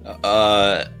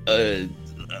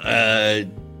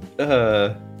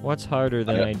 What's harder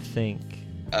than I'd think?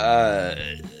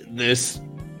 This.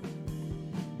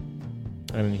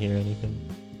 I didn't hear anything.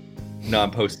 No,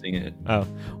 I'm posting it. Oh.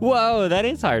 Whoa, that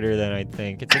is harder than I'd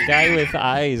think. It's a guy with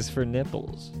eyes for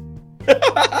nipples.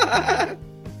 Wow,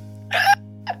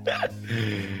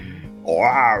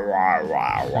 wow,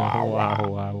 wow, Wow, wow, wow,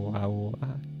 wow, wow.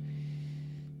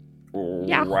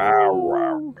 wow,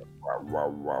 wow, wow,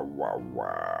 wow, wow,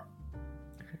 wow.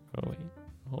 Oh, wait.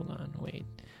 Hold on, wait.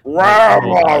 Wow,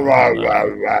 Hold wow, on, wow, hold on. wow,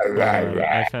 wow,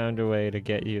 I wow. found a way to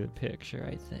get you a picture,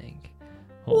 I think.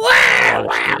 Hold on,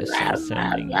 watch this. I'm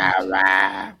sending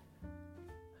it.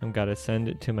 I'm gotta send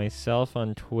it to myself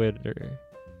on Twitter.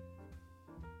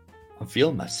 I'm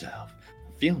feeling myself.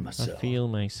 I feel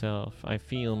myself. I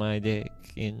feel my dick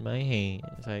in my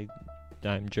hands.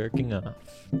 I'm jerking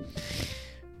off.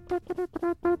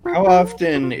 How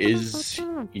often is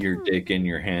your dick in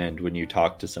your hand when you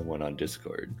talk to someone on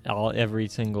Discord? Every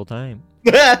single time.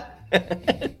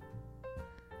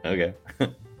 Okay.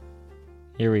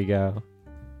 Here we go.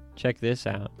 Check this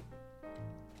out.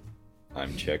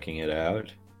 I'm checking it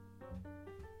out.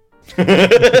 That's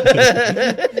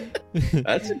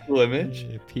a cool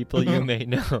image. People you may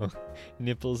know.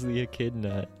 Nipples the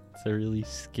Echidna. It's a really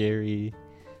scary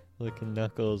looking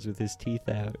Knuckles with his teeth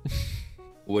out.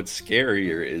 What's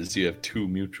scarier is you have 2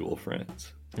 mutual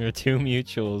friends. There are 2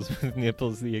 mutuals with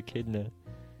Nipples the Echidna.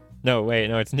 No, wait,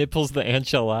 no, it's Nipples the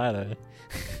Enchilada.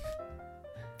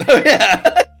 Oh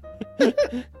yeah.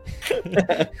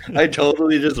 I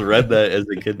totally just read that as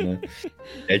a kid.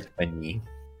 That's funny.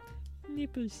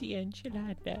 Nipples the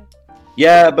Enchilada.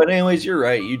 Yeah, but anyways, you're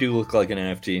right. You do look like an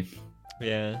NFT.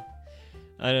 Yeah.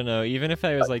 I don't know. Even if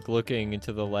I was like looking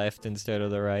to the left instead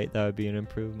of the right, that would be an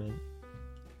improvement.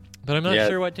 But I'm not Yeah.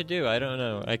 sure what to do. I don't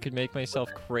know. I could make myself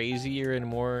crazier and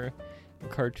more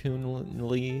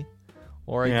cartoonly,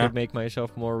 or I Yeah. could make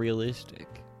myself more realistic.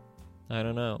 I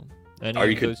don't know. Any Or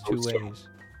you of could those 2 post ways.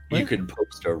 You What? could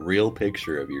post a real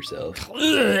picture of yourself.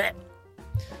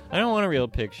 I don't want a real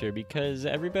picture because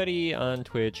everybody on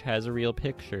Twitch has a real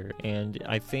picture, and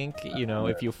I think, you know,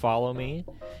 if you follow me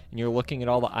and you're looking at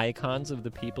all the icons of the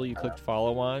people you clicked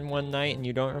follow on one night and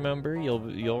you don't remember,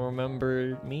 you'll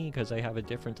remember me because I have a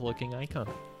different looking icon.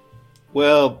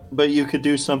 Well, but you could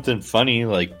do something funny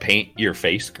like paint your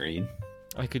face green.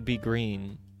 I could be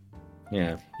green.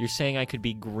 Yeah. You're saying I could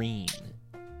be green.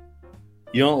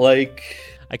 You don't like...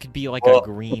 I could be like Well, a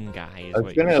green guy. Is I was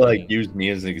what gonna you're like saying. use me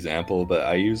as an example, but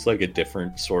I use like a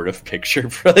different sort of picture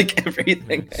for like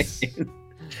everything I use.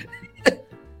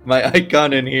 My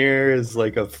icon in here is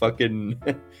like a fucking Yeah,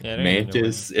 I don't even know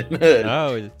mantis in what- a,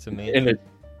 Oh, it's amazing.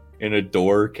 in a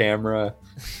door camera.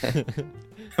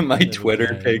 My Little Twitter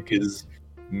guy. pic is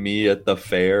me at the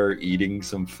fair eating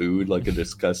some food like a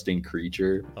disgusting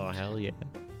creature. Oh, hell yeah.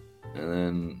 And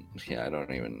then, yeah, I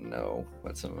don't even know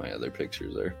what some of my other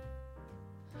pictures are.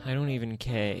 I don't even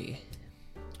care.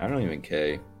 I don't even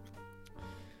care.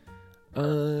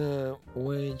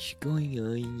 What's going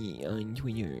on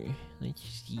Twitter? Let's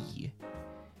see.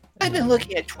 I've been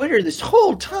looking at Twitter this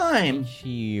whole time. Let's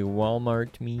see.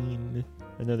 Walmart meme.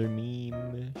 Another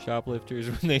meme. Shoplifters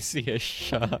when they see a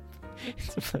shop.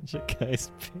 It's a bunch of guys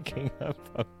picking up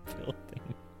a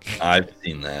building. I've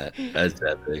seen that. That's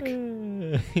epic.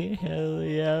 Hell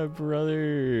yeah,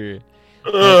 brother.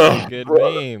 That's a good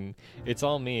meme. It's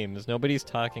all memes. Nobody's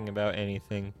talking about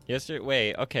anything.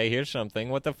 Wait, okay, here's something.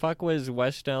 What the fuck was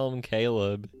West Elm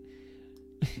Caleb?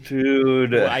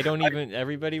 Dude. Well, I don't even...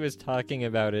 Everybody was talking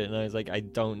about it, and I was like, I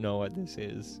don't know what this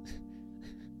is.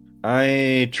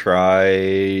 I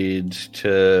tried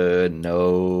to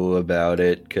know about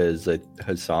it because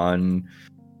Hassan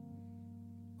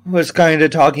was kind of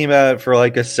talking about it for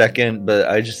like a second, but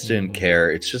I just didn't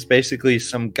care. It's just basically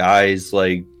some guy's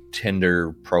like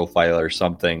Tinder profile or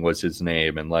something was his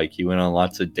name, and like he went on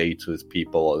lots of dates with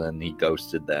people and then he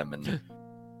ghosted them, and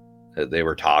they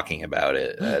were talking about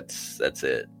it. That's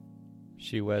it.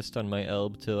 She west on my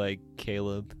elb to like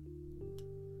Caleb.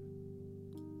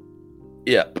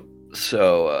 Yep.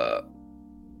 So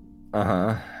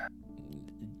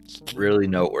really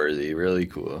noteworthy, really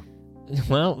cool.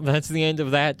 Well, that's the end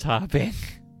of that topic.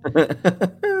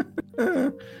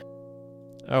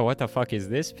 Oh, what the fuck is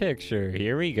this picture?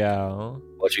 Here we go.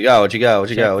 What you got? What you got? What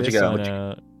you Check got? What you this got? one What you...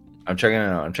 out. I'm checking it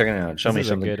out. I'm checking it out. Show This me is a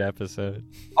something. good episode.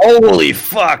 Holy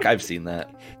fuck! I've seen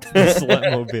that. The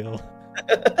Slutmobile.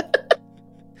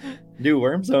 Dude,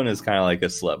 Worm Zone is kind of like a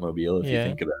slutmobile if you Yeah.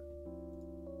 think about it.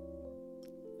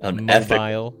 An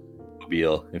ethical Mobile.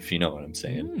 mobile, if you know what I'm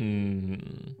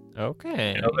saying.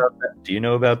 Okay. You know about that? Do you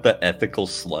know about the ethical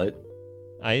slut?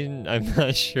 I'm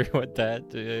not sure what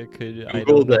that could. I Google don't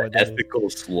know the what that is. ethical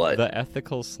slut. The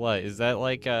Ethical Slut. Is that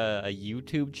like a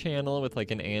YouTube channel with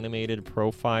like an animated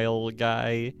profile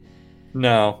guy?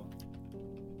 No.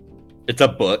 It's a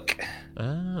book.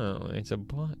 Oh, it's a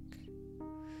book.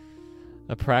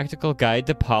 A practical guide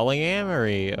to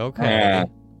polyamory. Okay. Yeah.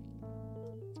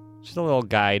 Just a little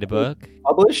guidebook.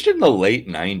 Published in the late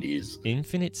 90s.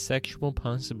 Infinite sexual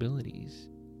possibilities.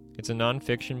 It's a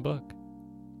nonfiction book.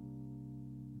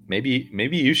 Maybe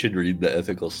you should read the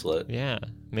ethical slut. Yeah,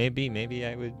 maybe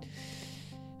I would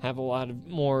have a lot of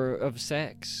more of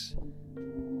sex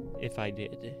if I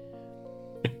did.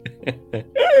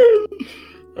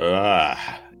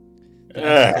 Ah. The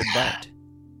ethical butt.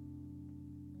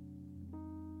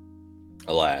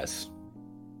 Alas.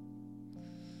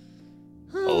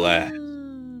 Alas.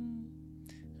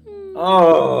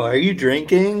 Oh, are you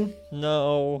drinking?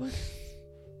 No.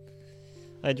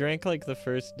 I drank like the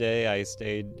first day I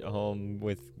stayed home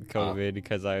with COVID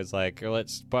because I was like,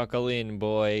 let's buckle in,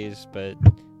 boys. But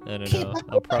I don't know.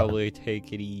 I'll probably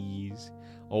take it easy,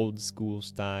 old school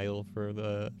style from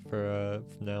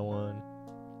now on.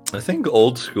 I think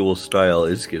old school style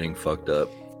is getting fucked up.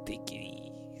 Take it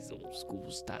easy, old school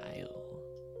style.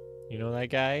 You know that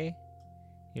guy?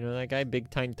 You know that guy, Big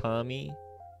Time Tommy?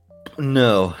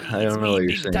 No, I It's don't know me, what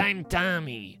you're Big saying. Time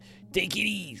Tommy. Take it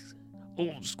easy.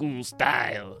 Old school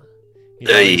style. He's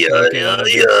always smoking on a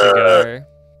big cigar.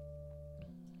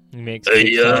 He makes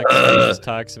TikToks and he just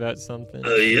talks about something.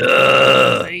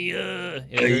 Yeah. It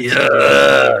hurts to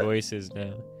do our voices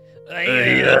now.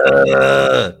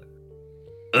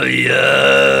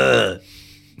 Yeah.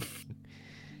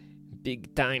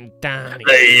 Big Time Tommy.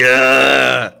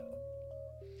 Yeah.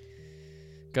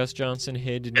 Gus Johnson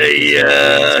hid Hey,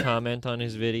 Nick's comment on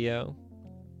his video.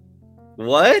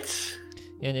 What?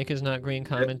 Yeah, Nick is not green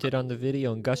commented on the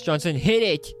video, and Gus Johnson hid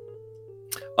it.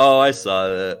 Oh, I saw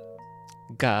that.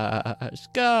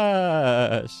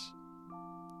 Gus.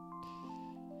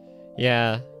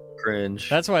 Yeah, Cringe.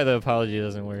 that's why the apology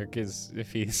doesn't work. Is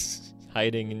if he's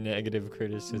hiding negative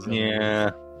criticism.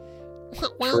 Yeah.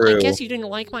 Well, True. I guess you didn't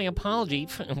like my apology.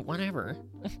 Whatever.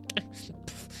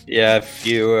 Yeah, if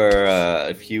you were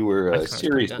I can't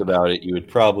serious put that. about it, you would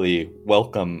probably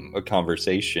welcome a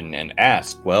conversation and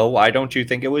ask, "Well, why don't you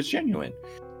think it was genuine?"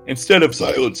 Instead of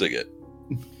silencing it.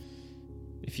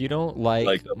 If you don't like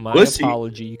Like a my pussy.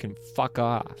 apology, you can fuck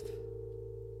off.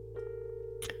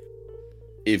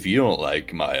 If you don't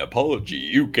like my apology,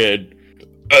 you can.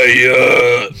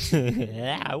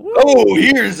 Yeah, woo. Oh,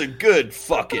 here's a good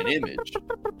fucking image.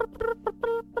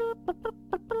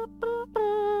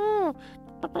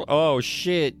 Oh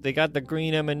shit! They got the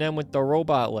green M&M with the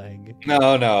robot leg.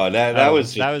 No, that Oh,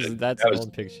 was that's that an was.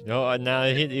 old picture. Oh, now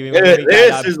we This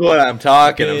got is what I'm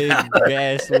talking big about.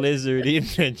 ass lizard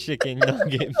eating a chicken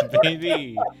nugget,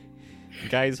 baby.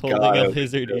 Guy's holding a God.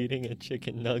 lizard eating a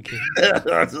chicken nugget.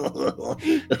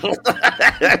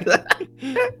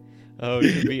 Oh,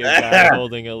 to be a guy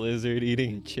holding a lizard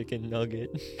eating a chicken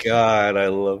nugget. God, I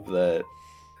love that.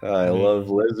 I love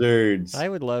lizards. I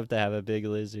would love to have a big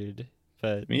lizard,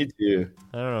 but Me too.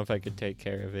 I don't know if I could take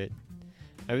care of it.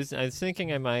 I was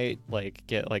thinking I might like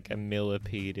get like a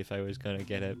millipede if I was gonna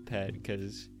get a pet,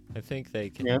 because I think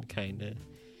they can Yeah. kind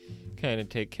of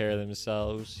take care of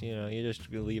themselves. You know, you just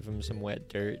leave them some wet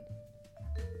dirt.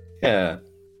 Yeah.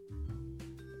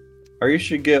 Or you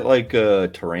should get like a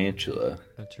tarantula.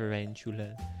 A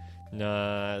tarantula.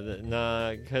 Nah,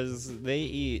 because they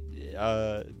eat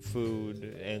food,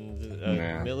 and a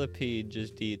Nah. millipede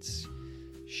just eats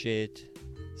shit.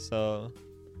 So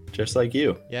Just like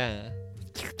you. yeah,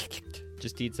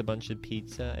 just eats a bunch of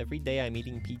pizza every day. I'm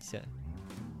eating pizza.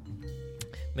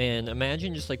 Man,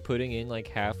 imagine just like putting in like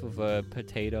half of a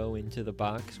potato into the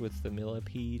box with the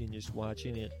millipede and just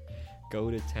watching it go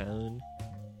to town.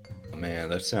 Man,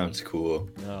 that sounds cool.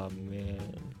 Oh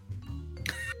man.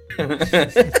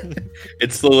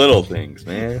 It's the little things,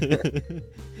 man.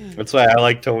 That's why I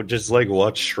like to just like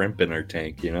watch shrimp in our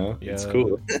tank, you know? It's Yeah.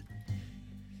 cool.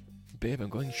 Babe, I'm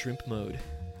going shrimp mode.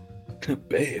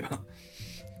 Babe.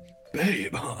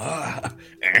 Babe.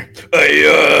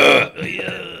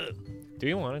 Do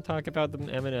you want to talk about the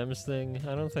M&M's thing?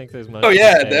 I don't think there's much. Oh to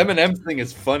yeah, say. the M&M thing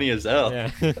is funny as hell.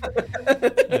 Yeah.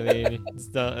 I mean,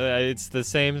 it's the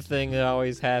same thing that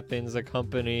always happens. A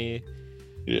company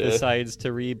decides to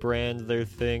rebrand their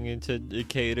thing to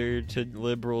cater to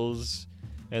liberals,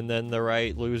 and then the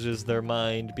right loses their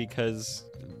mind because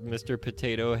Mr.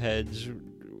 Potato Head's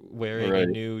wearing a Right.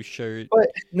 new shirt.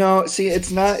 But no, see,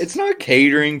 it's not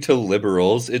catering to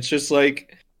liberals. It's just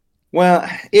like, well,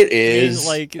 it is.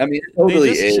 like, I mean, it totally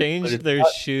they just is. but changed it's their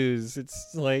not- shoes.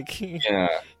 It's like yeah.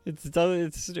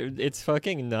 it's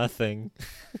fucking nothing.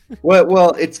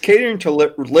 Well, it's catering to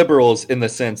liberals in the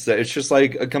sense that it's just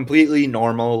like a completely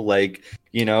normal, like,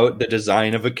 the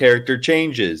design of a character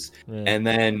changes, Yeah. and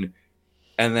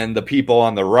then the people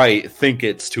on the right think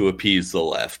it's to appease the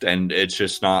left, and it's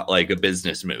just not like a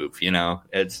business move. It's No,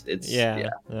 it's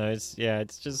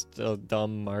just a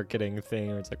dumb marketing thing.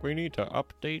 Where it's like, we need to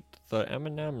update the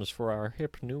M&Ms for our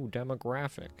hip new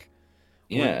demographic.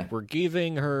 Yeah. We're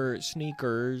giving her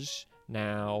sneakers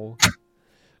now.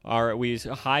 We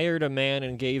hired a man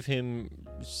and gave him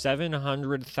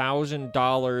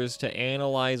 $700,000 to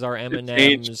analyze our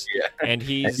M&Ms, and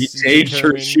He he's changed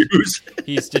her determined, shoes.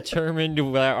 he's determined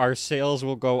that our sales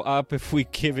will go up if we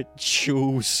give it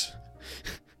shoes.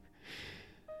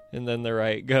 And then the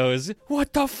right goes,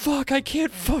 what the fuck? I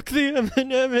can't fuck the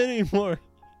M&M anymore.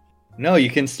 No, you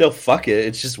can still fuck it.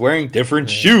 It's just wearing different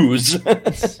Right. shoes.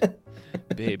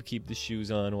 Babe, keep the shoes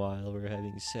on while we're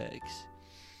having sex.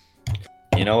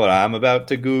 You know what I'm about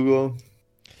to Google?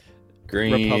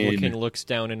 Green. Republican looks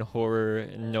down in horror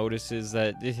and notices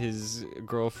that his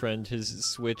girlfriend has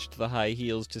switched the high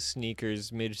heels to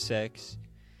sneakers mid-sex.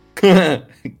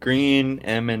 Green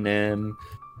M&M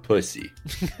pussy.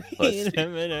 Pussy.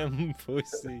 M&M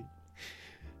pussy.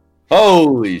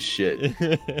 Holy shit.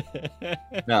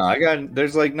 No,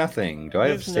 there's like nothing. Do I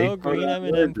have There's no safe green photo?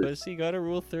 M&M pussy. Go to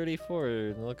Rule 34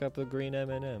 and look up a green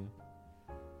M&M.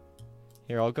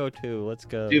 Here, I'll go too. Let's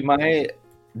go.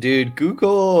 Dude,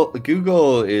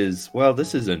 Google is, well,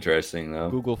 this is interesting though.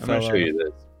 Google I'm gonna show fella. you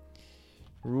this.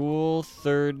 Rule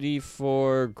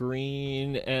 34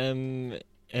 green M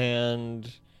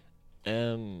and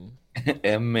M.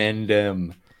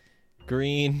 M&M.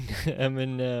 Green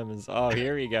M&Ms. Oh,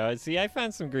 here we go. See, I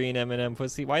found some green M&M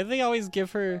pussy. Why do they always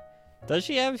give her... Does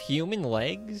she have human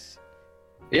legs?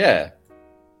 Yeah.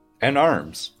 And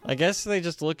arms. I guess they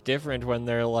just look different when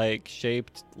they're, like,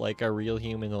 shaped like a real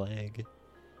human leg.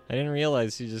 I didn't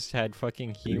realize she just had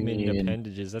fucking human Green.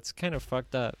 appendages. That's kind of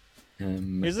fucked up.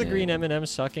 M&M. Here's the green M&M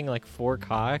sucking, like, 4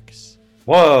 cocks.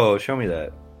 Whoa, show me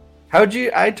that.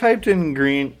 I typed in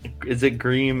green, is it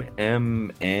green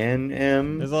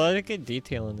M&M? There's a lot of good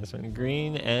detail in this one.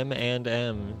 Green M and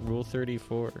M. Rule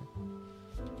 34.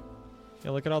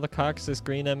 Yeah, look at all the cocks this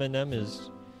green M&M is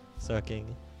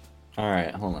sucking.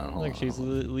 Alright, hold on. Like she's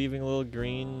leaving little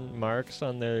green marks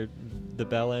on the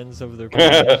bell ends of their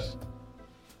pants.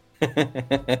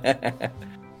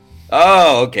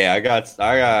 Oh, okay. I got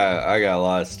a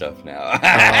lot of stuff now.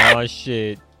 Oh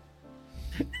shit.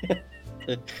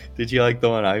 Did you like the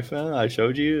one I found? I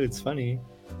showed you. It's funny.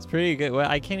 It's pretty good. Well,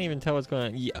 I can't even tell what's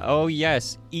going on. Oh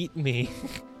yes, eat me.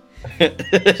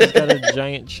 She's got a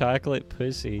giant chocolate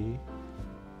pussy.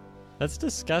 That's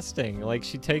disgusting. Like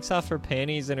she takes off her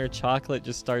panties and her chocolate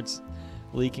just starts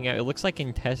leaking out. It looks like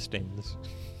intestines.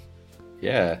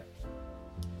 Yeah.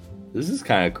 This is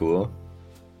kind of cool.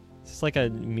 It's like a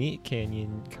Meat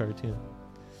Canyon cartoon.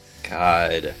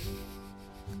 God.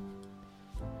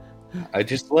 I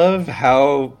just love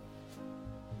how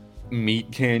Meat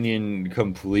Canyon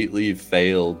completely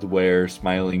failed where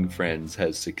Smiling Friends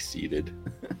has succeeded.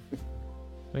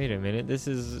 Wait a minute. This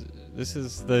is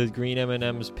the green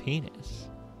M&M's penis.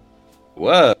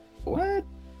 Whoa. What?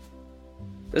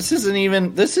 This isn't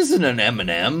an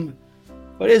M&M.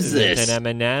 What is This this? an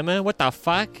M&M? What the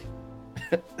fuck?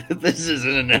 This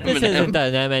isn't an This isn't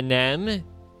M&M. an M&M.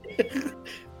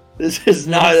 This is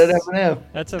not an M&M.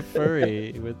 That's a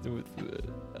furry with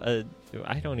I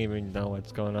don't even know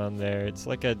what's going on there. It's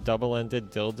like a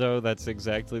double-ended dildo that's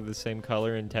exactly the same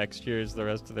color and texture as the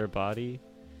rest of their body.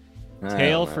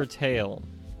 Tail for tail.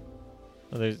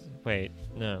 Oh,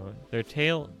 their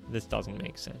tail. This doesn't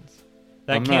make sense.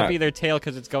 That I'm can't not- be their tail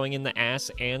because it's going in the ass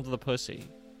and the pussy.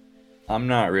 I'm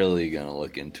not really gonna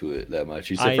look into it that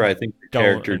much. Except I for I think the don't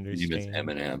character name is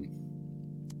understand.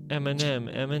 Eminem.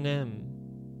 M&M.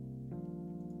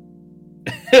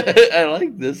 I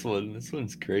like this one. This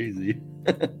one's crazy.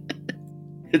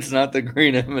 It's not the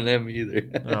green M&M either.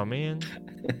 Oh man,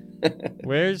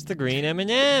 where's the green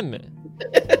M&M?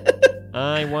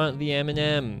 I want the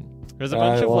M&M. There's a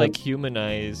bunch I of want- like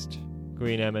humanized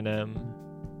green M&M.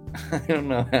 I don't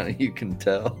know how you can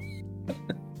tell.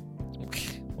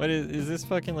 What is this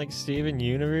fucking like Steven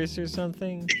Universe or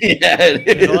something? Yeah, it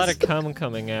There's is. a lot of cum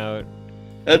coming out.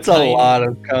 That's a lot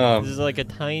of cum. This is like a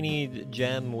tiny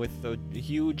gem with a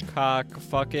huge cock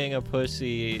fucking a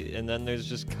pussy, and then there's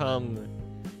just cum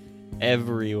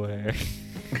everywhere.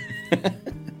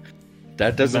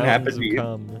 That doesn't happen Mountains to of you.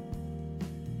 cum.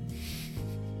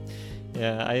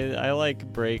 Yeah, I like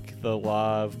break the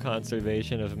law of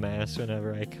conservation of mass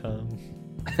whenever I cum.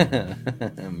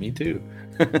 Me too.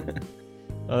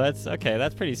 Oh, that's okay.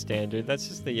 That's pretty standard. That's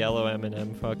just the yellow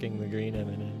M&M fucking the green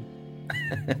M&M.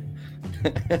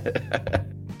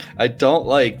 I don't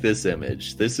like this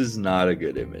image. This is not a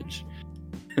good image.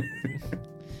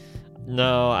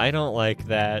 No, I don't like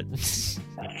that.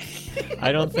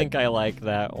 I don't think I like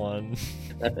that one.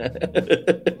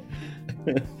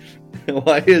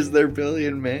 Why is there Billy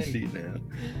and Mandy now?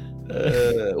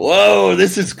 Whoa,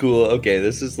 this is cool. Okay,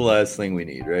 this is the last thing we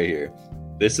need right here.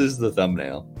 This is the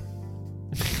thumbnail.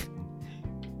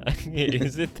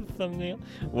 Is it the thumbnail?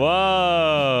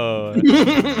 Whoa!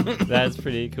 That's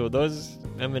pretty cool. Those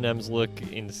M&Ms look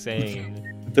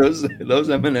insane. Those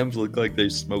M&Ms look like they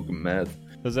smoke meth.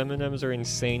 Those M&Ms are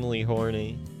insanely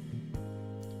horny.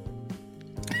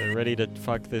 They're ready to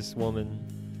fuck this woman.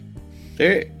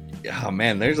 Oh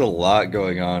man, there's a lot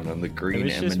going on the green I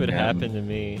wish M&M. this would happen to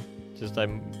me. Just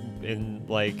I'm in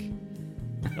like,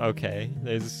 okay,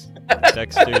 there's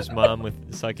Dexter's mom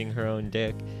with sucking her own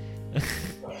dick.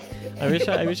 I wish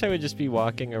I would just be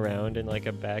walking around in like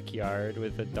a backyard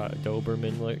with a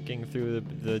Doberman looking through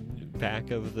the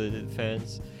back of the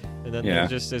fence, and then Yeah. there's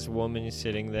just this woman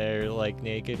sitting there like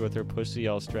naked with her pussy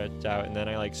all stretched out, and then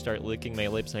I like start licking my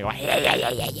lips and I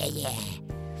go,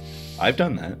 I've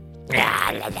done that.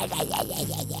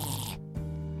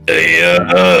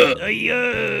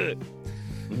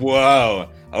 Wow.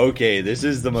 Okay, this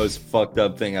is the most fucked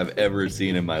up thing I've ever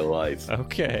seen in my life.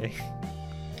 okay.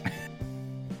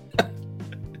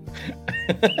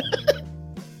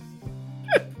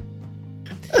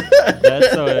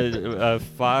 That's a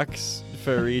fox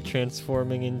furry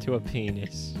transforming into a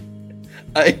penis.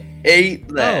 I hate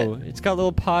that. Oh, it's got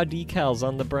little paw decals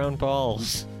on the brown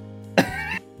balls.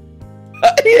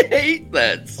 I hate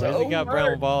that so Why's he got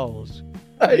brown much. balls?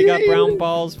 I What he got hate brown it.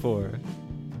 balls for?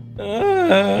 And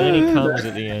then he comes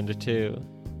at the end too.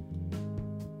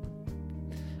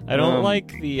 I don't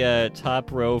like the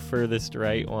top row furthest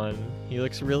right one. He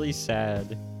looks really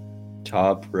sad.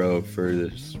 Top row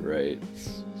furthest right.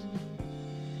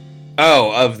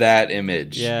 Oh, of that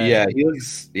image. Yeah. Yeah,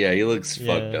 he looks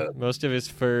fucked up. Most of his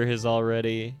fur has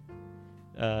already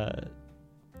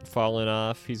fallen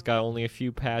off. He's got only a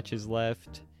few patches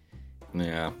left.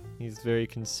 Yeah. He's very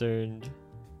concerned.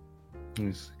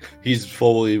 He's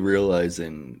fully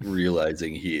realizing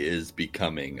he is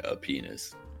becoming a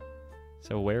penis.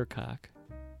 So werecock.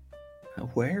 A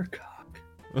werecock.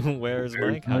 Where's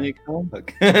my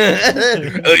cock?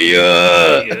 Oh,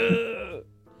 yeah.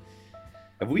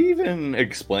 Have we even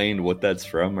explained what that's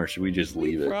from, or should we just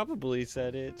leave We it? probably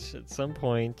said it at some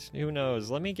point. Who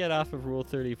knows? Let me get off of Rule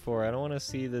 34. I don't want to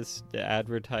see this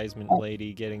advertisement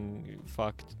lady getting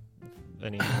fucked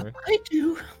anymore. I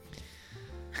do.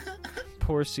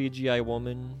 Poor CGI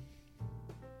woman.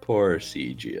 Poor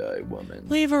CGI woman.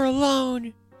 Leave her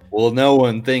alone. Will no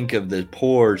one think of the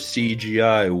poor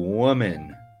CGI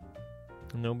woman?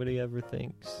 Nobody ever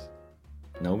thinks.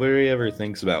 Nobody ever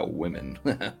thinks about women.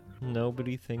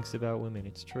 Nobody thinks about women.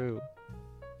 It's true.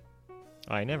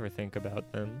 I never think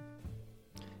about them.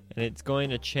 And it's going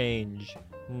to change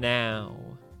now.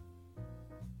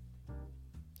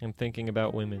 I'm thinking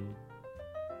about women.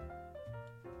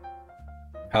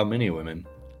 How many women?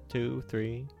 2,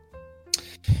 3.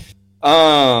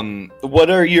 What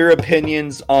are your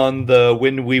opinions on the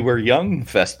When We Were Young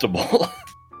festival?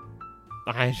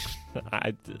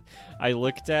 I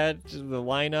looked at the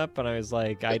lineup and I was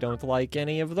like, I don't like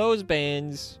any of those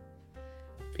bands.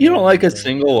 You don't like a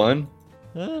single one?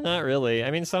 Not really.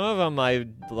 I mean, some of them I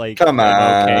like. Come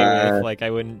I'm okay on. with. Like, I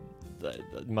wouldn't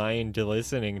mind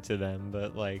listening to them,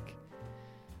 but like,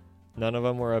 none of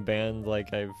them were a band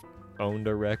like I've owned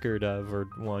a record of or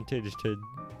wanted to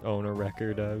own a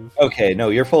record of. Okay, no,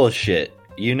 you're full of shit.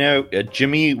 You know,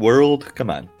 Jimmy Eat World? Come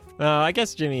on. I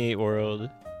guess Jimmy Eat World,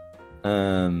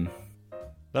 Um,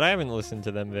 but I haven't listened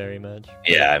to them very much.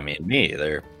 yeah, I mean, me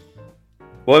either.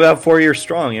 What about 4 Year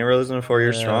Strong? You ever listen to 4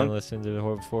 Year I Strong? listened to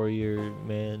the 4 Year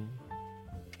Man.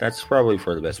 That's probably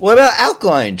for the best. What about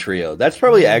Alkaline Trio? That's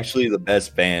probably actually the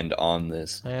best band on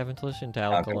this. I haven't listened to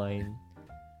Alkaline.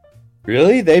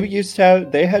 Really?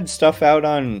 They had stuff out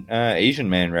on Asian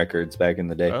Man Records back in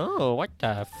the day. Oh, what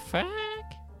the fuck?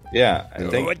 Yeah, I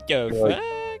think What the like-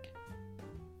 fuck?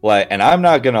 Like, and I'm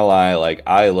not gonna lie, like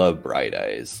I love Bright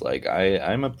Eyes. Like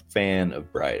I'm a fan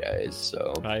of Bright Eyes,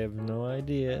 so I have no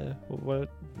idea what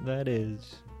that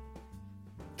is.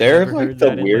 they're Never like heard the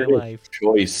that in my weirdest life.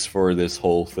 choice for this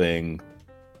whole thing.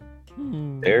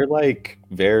 Hmm. They're like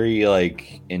very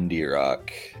like indie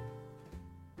rock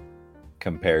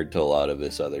compared to a lot of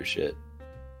this other shit.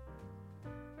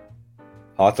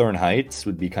 Hawthorne Heights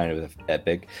would be kind of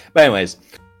epic. But anyways,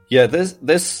 yeah,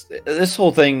 this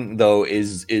whole thing though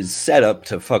is set up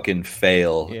to fucking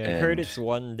fail. Yeah, I and heard it's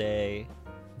one day.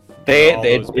 they, all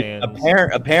they those it- bands.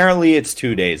 apparently it's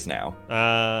 2 days now.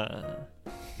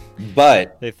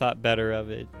 But They thought better of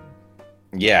it.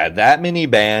 yeah, that many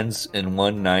bands in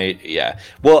one night. Yeah.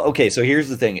 Well, okay, so here's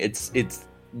the thing. It's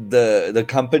the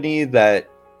company that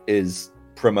is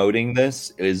promoting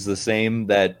this is the same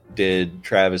that did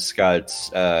Travis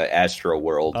Scott's Astro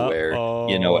World, where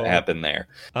you know what Uh-oh. happened there.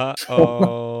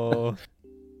 Uh-oh.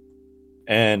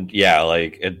 And yeah,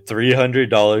 like at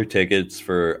 $300 tickets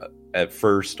for at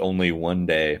first only one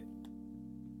day.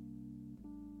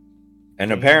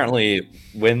 And apparently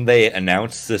when they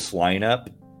announced this lineup,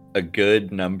 a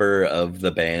good number of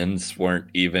the bands weren't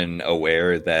even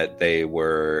aware that they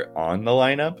were on the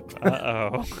lineup.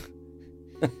 Uh-oh.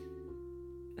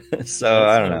 So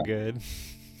I don't know. Good.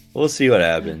 We'll see what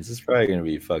happens. It's probably gonna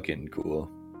be fucking cool.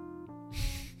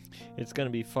 It's gonna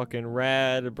be fucking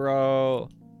rad, bro.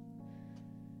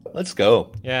 Let's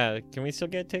go. Yeah, can we still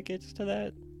get tickets to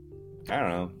that? I don't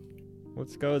know.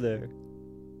 Let's go there.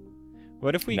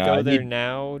 What if we No, go I there need-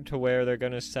 now to where they're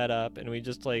gonna set up and we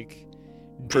just like dig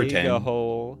a Pretend.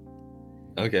 hole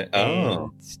Okay. and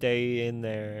Oh. stay in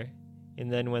there,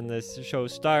 and then when the show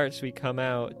starts, we come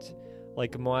out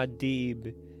like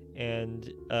Muad'Dib,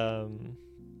 and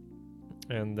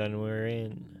then we're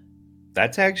in.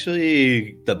 That's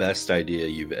actually the best idea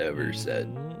you've ever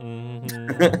said. Mhm.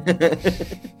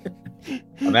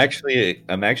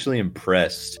 I'm actually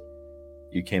impressed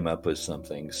you came up with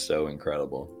something so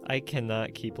incredible. I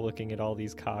cannot keep looking at all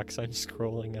these cocks I'm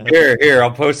scrolling up. Here,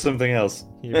 I'll post something else.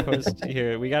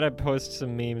 Here, we gotta post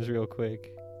some memes real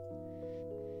quick.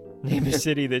 Name a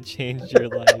city that changed your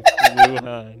life.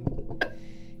 Wuhan.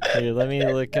 Here, let me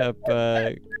look up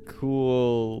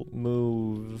cool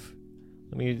move.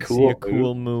 Let me see Cool a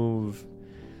cool move.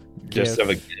 Just GIF. of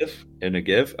a GIF and a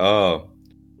GIF. Oh,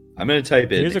 I'm gonna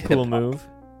type in. Here's a cool hip-hop. move.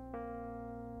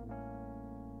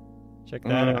 Check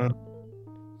that Uh, out.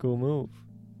 Cool move.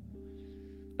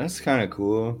 That's kind of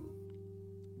cool.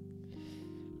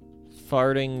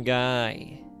 Farting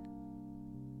guy.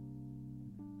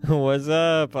 What's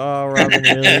up? Oh, Robin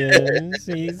Williams.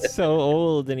 He's so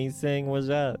old and he's saying what's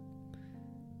up.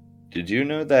 Did you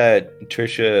know that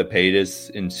Trisha Paytas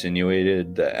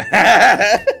insinuated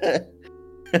that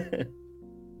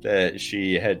that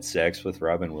she had sex with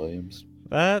Robin Williams?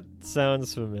 That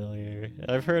sounds familiar.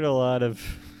 I've heard a lot of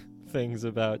things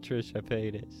about Trisha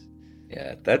Paytas.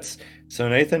 Yeah, that's so.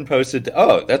 Nathan posted.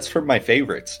 Oh, that's from my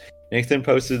favorites. Nathan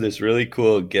posted this really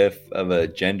cool GIF of a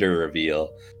gender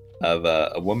reveal of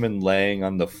a woman laying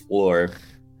on the floor.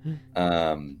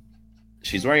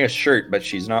 She's wearing a shirt, but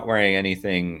she's not wearing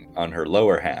anything on her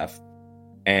lower half.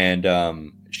 And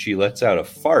she lets out a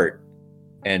fart,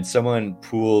 and someone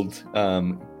pooled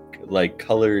like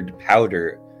colored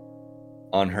powder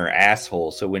on her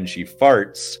asshole. So when she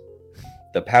farts,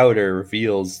 the powder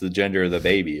reveals the gender of the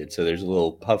baby, and so there's a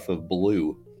little puff of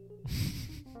blue.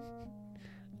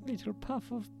 Little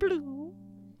puff of blue.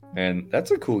 And that's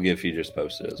a cool GIF you just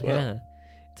posted as well. Yeah.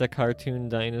 It's a cartoon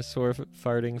dinosaur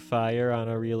farting fire on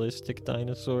a realistic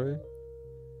dinosaur.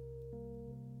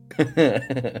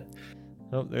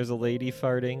 Oh, there's a lady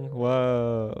farting.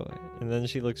 Whoa. And then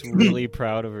she looks really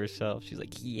proud of herself. She's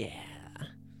like, yeah.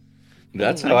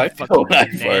 That's Oh, how I'm I feel when I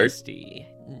fucking fart. nasty.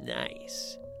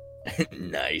 Nice.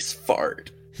 Nice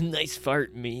fart. Nice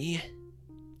fart, me.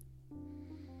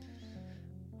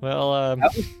 Well,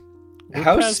 we're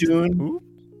How past- soon? Oop.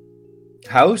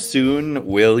 How soon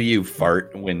will you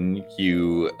fart when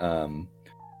you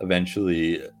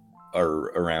eventually are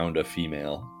around a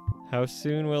female? How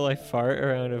soon will I fart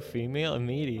around a female?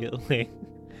 Immediately.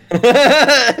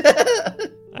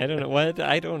 I don't know what.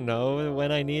 I don't know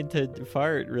when I need to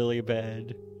fart really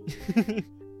bad.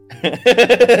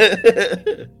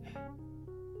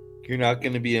 You're not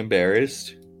going to be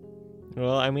embarrassed?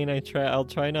 Well, I mean, I'll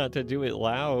try not to do it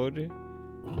loud.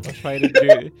 I'll try to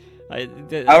do.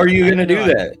 How are you I going to don't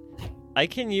do know, that? I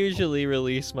can usually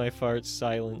release my farts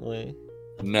silently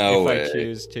No if way. I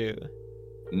choose to.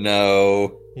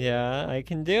 No. Yeah, I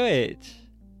can do it.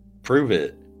 Prove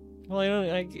it. Well, I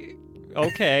don't.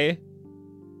 Okay.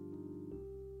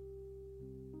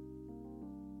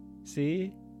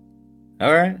 See?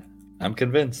 All right, I'm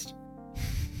convinced.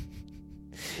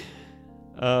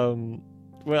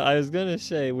 Well, I was gonna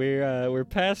say we're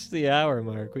past the hour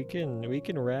mark. We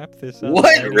can wrap this up. What?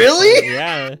 right? Really?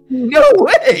 Yeah. No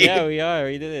way. Yeah, we are.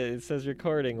 We did it. It says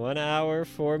recording 1 hour,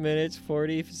 4 minutes,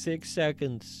 46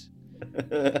 seconds.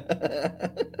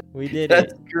 We did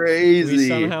That's it. crazy. We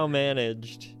somehow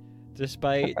managed,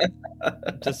 despite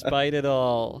it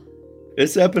all.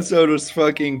 This episode was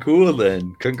fucking cool.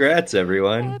 Then, congrats,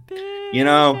 everyone. You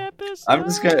know, I'm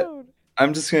just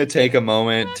gonna take a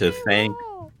moment to thank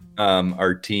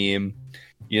our team.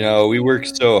 You know, we work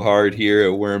so hard here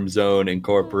at Worm Zone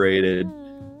Incorporated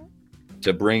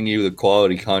to bring you the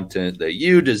quality content that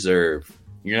you deserve.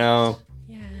 You know,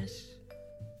 Yes.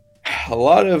 a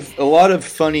lot of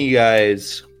funny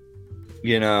guys.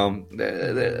 You know,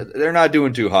 they're not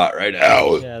doing too hot right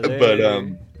now. Yeah, but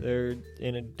they're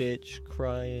in a ditch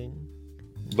crying.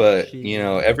 you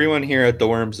know, everyone here at the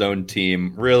Worm Zone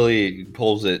team really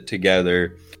pulls it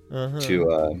together Uh-huh.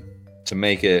 to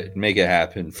make it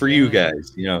happen for you Yeah.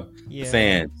 guys. You know, Yeah.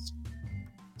 fans.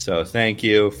 So thank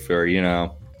you for Mm-hmm.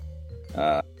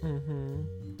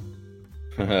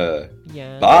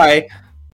 Yeah. bye.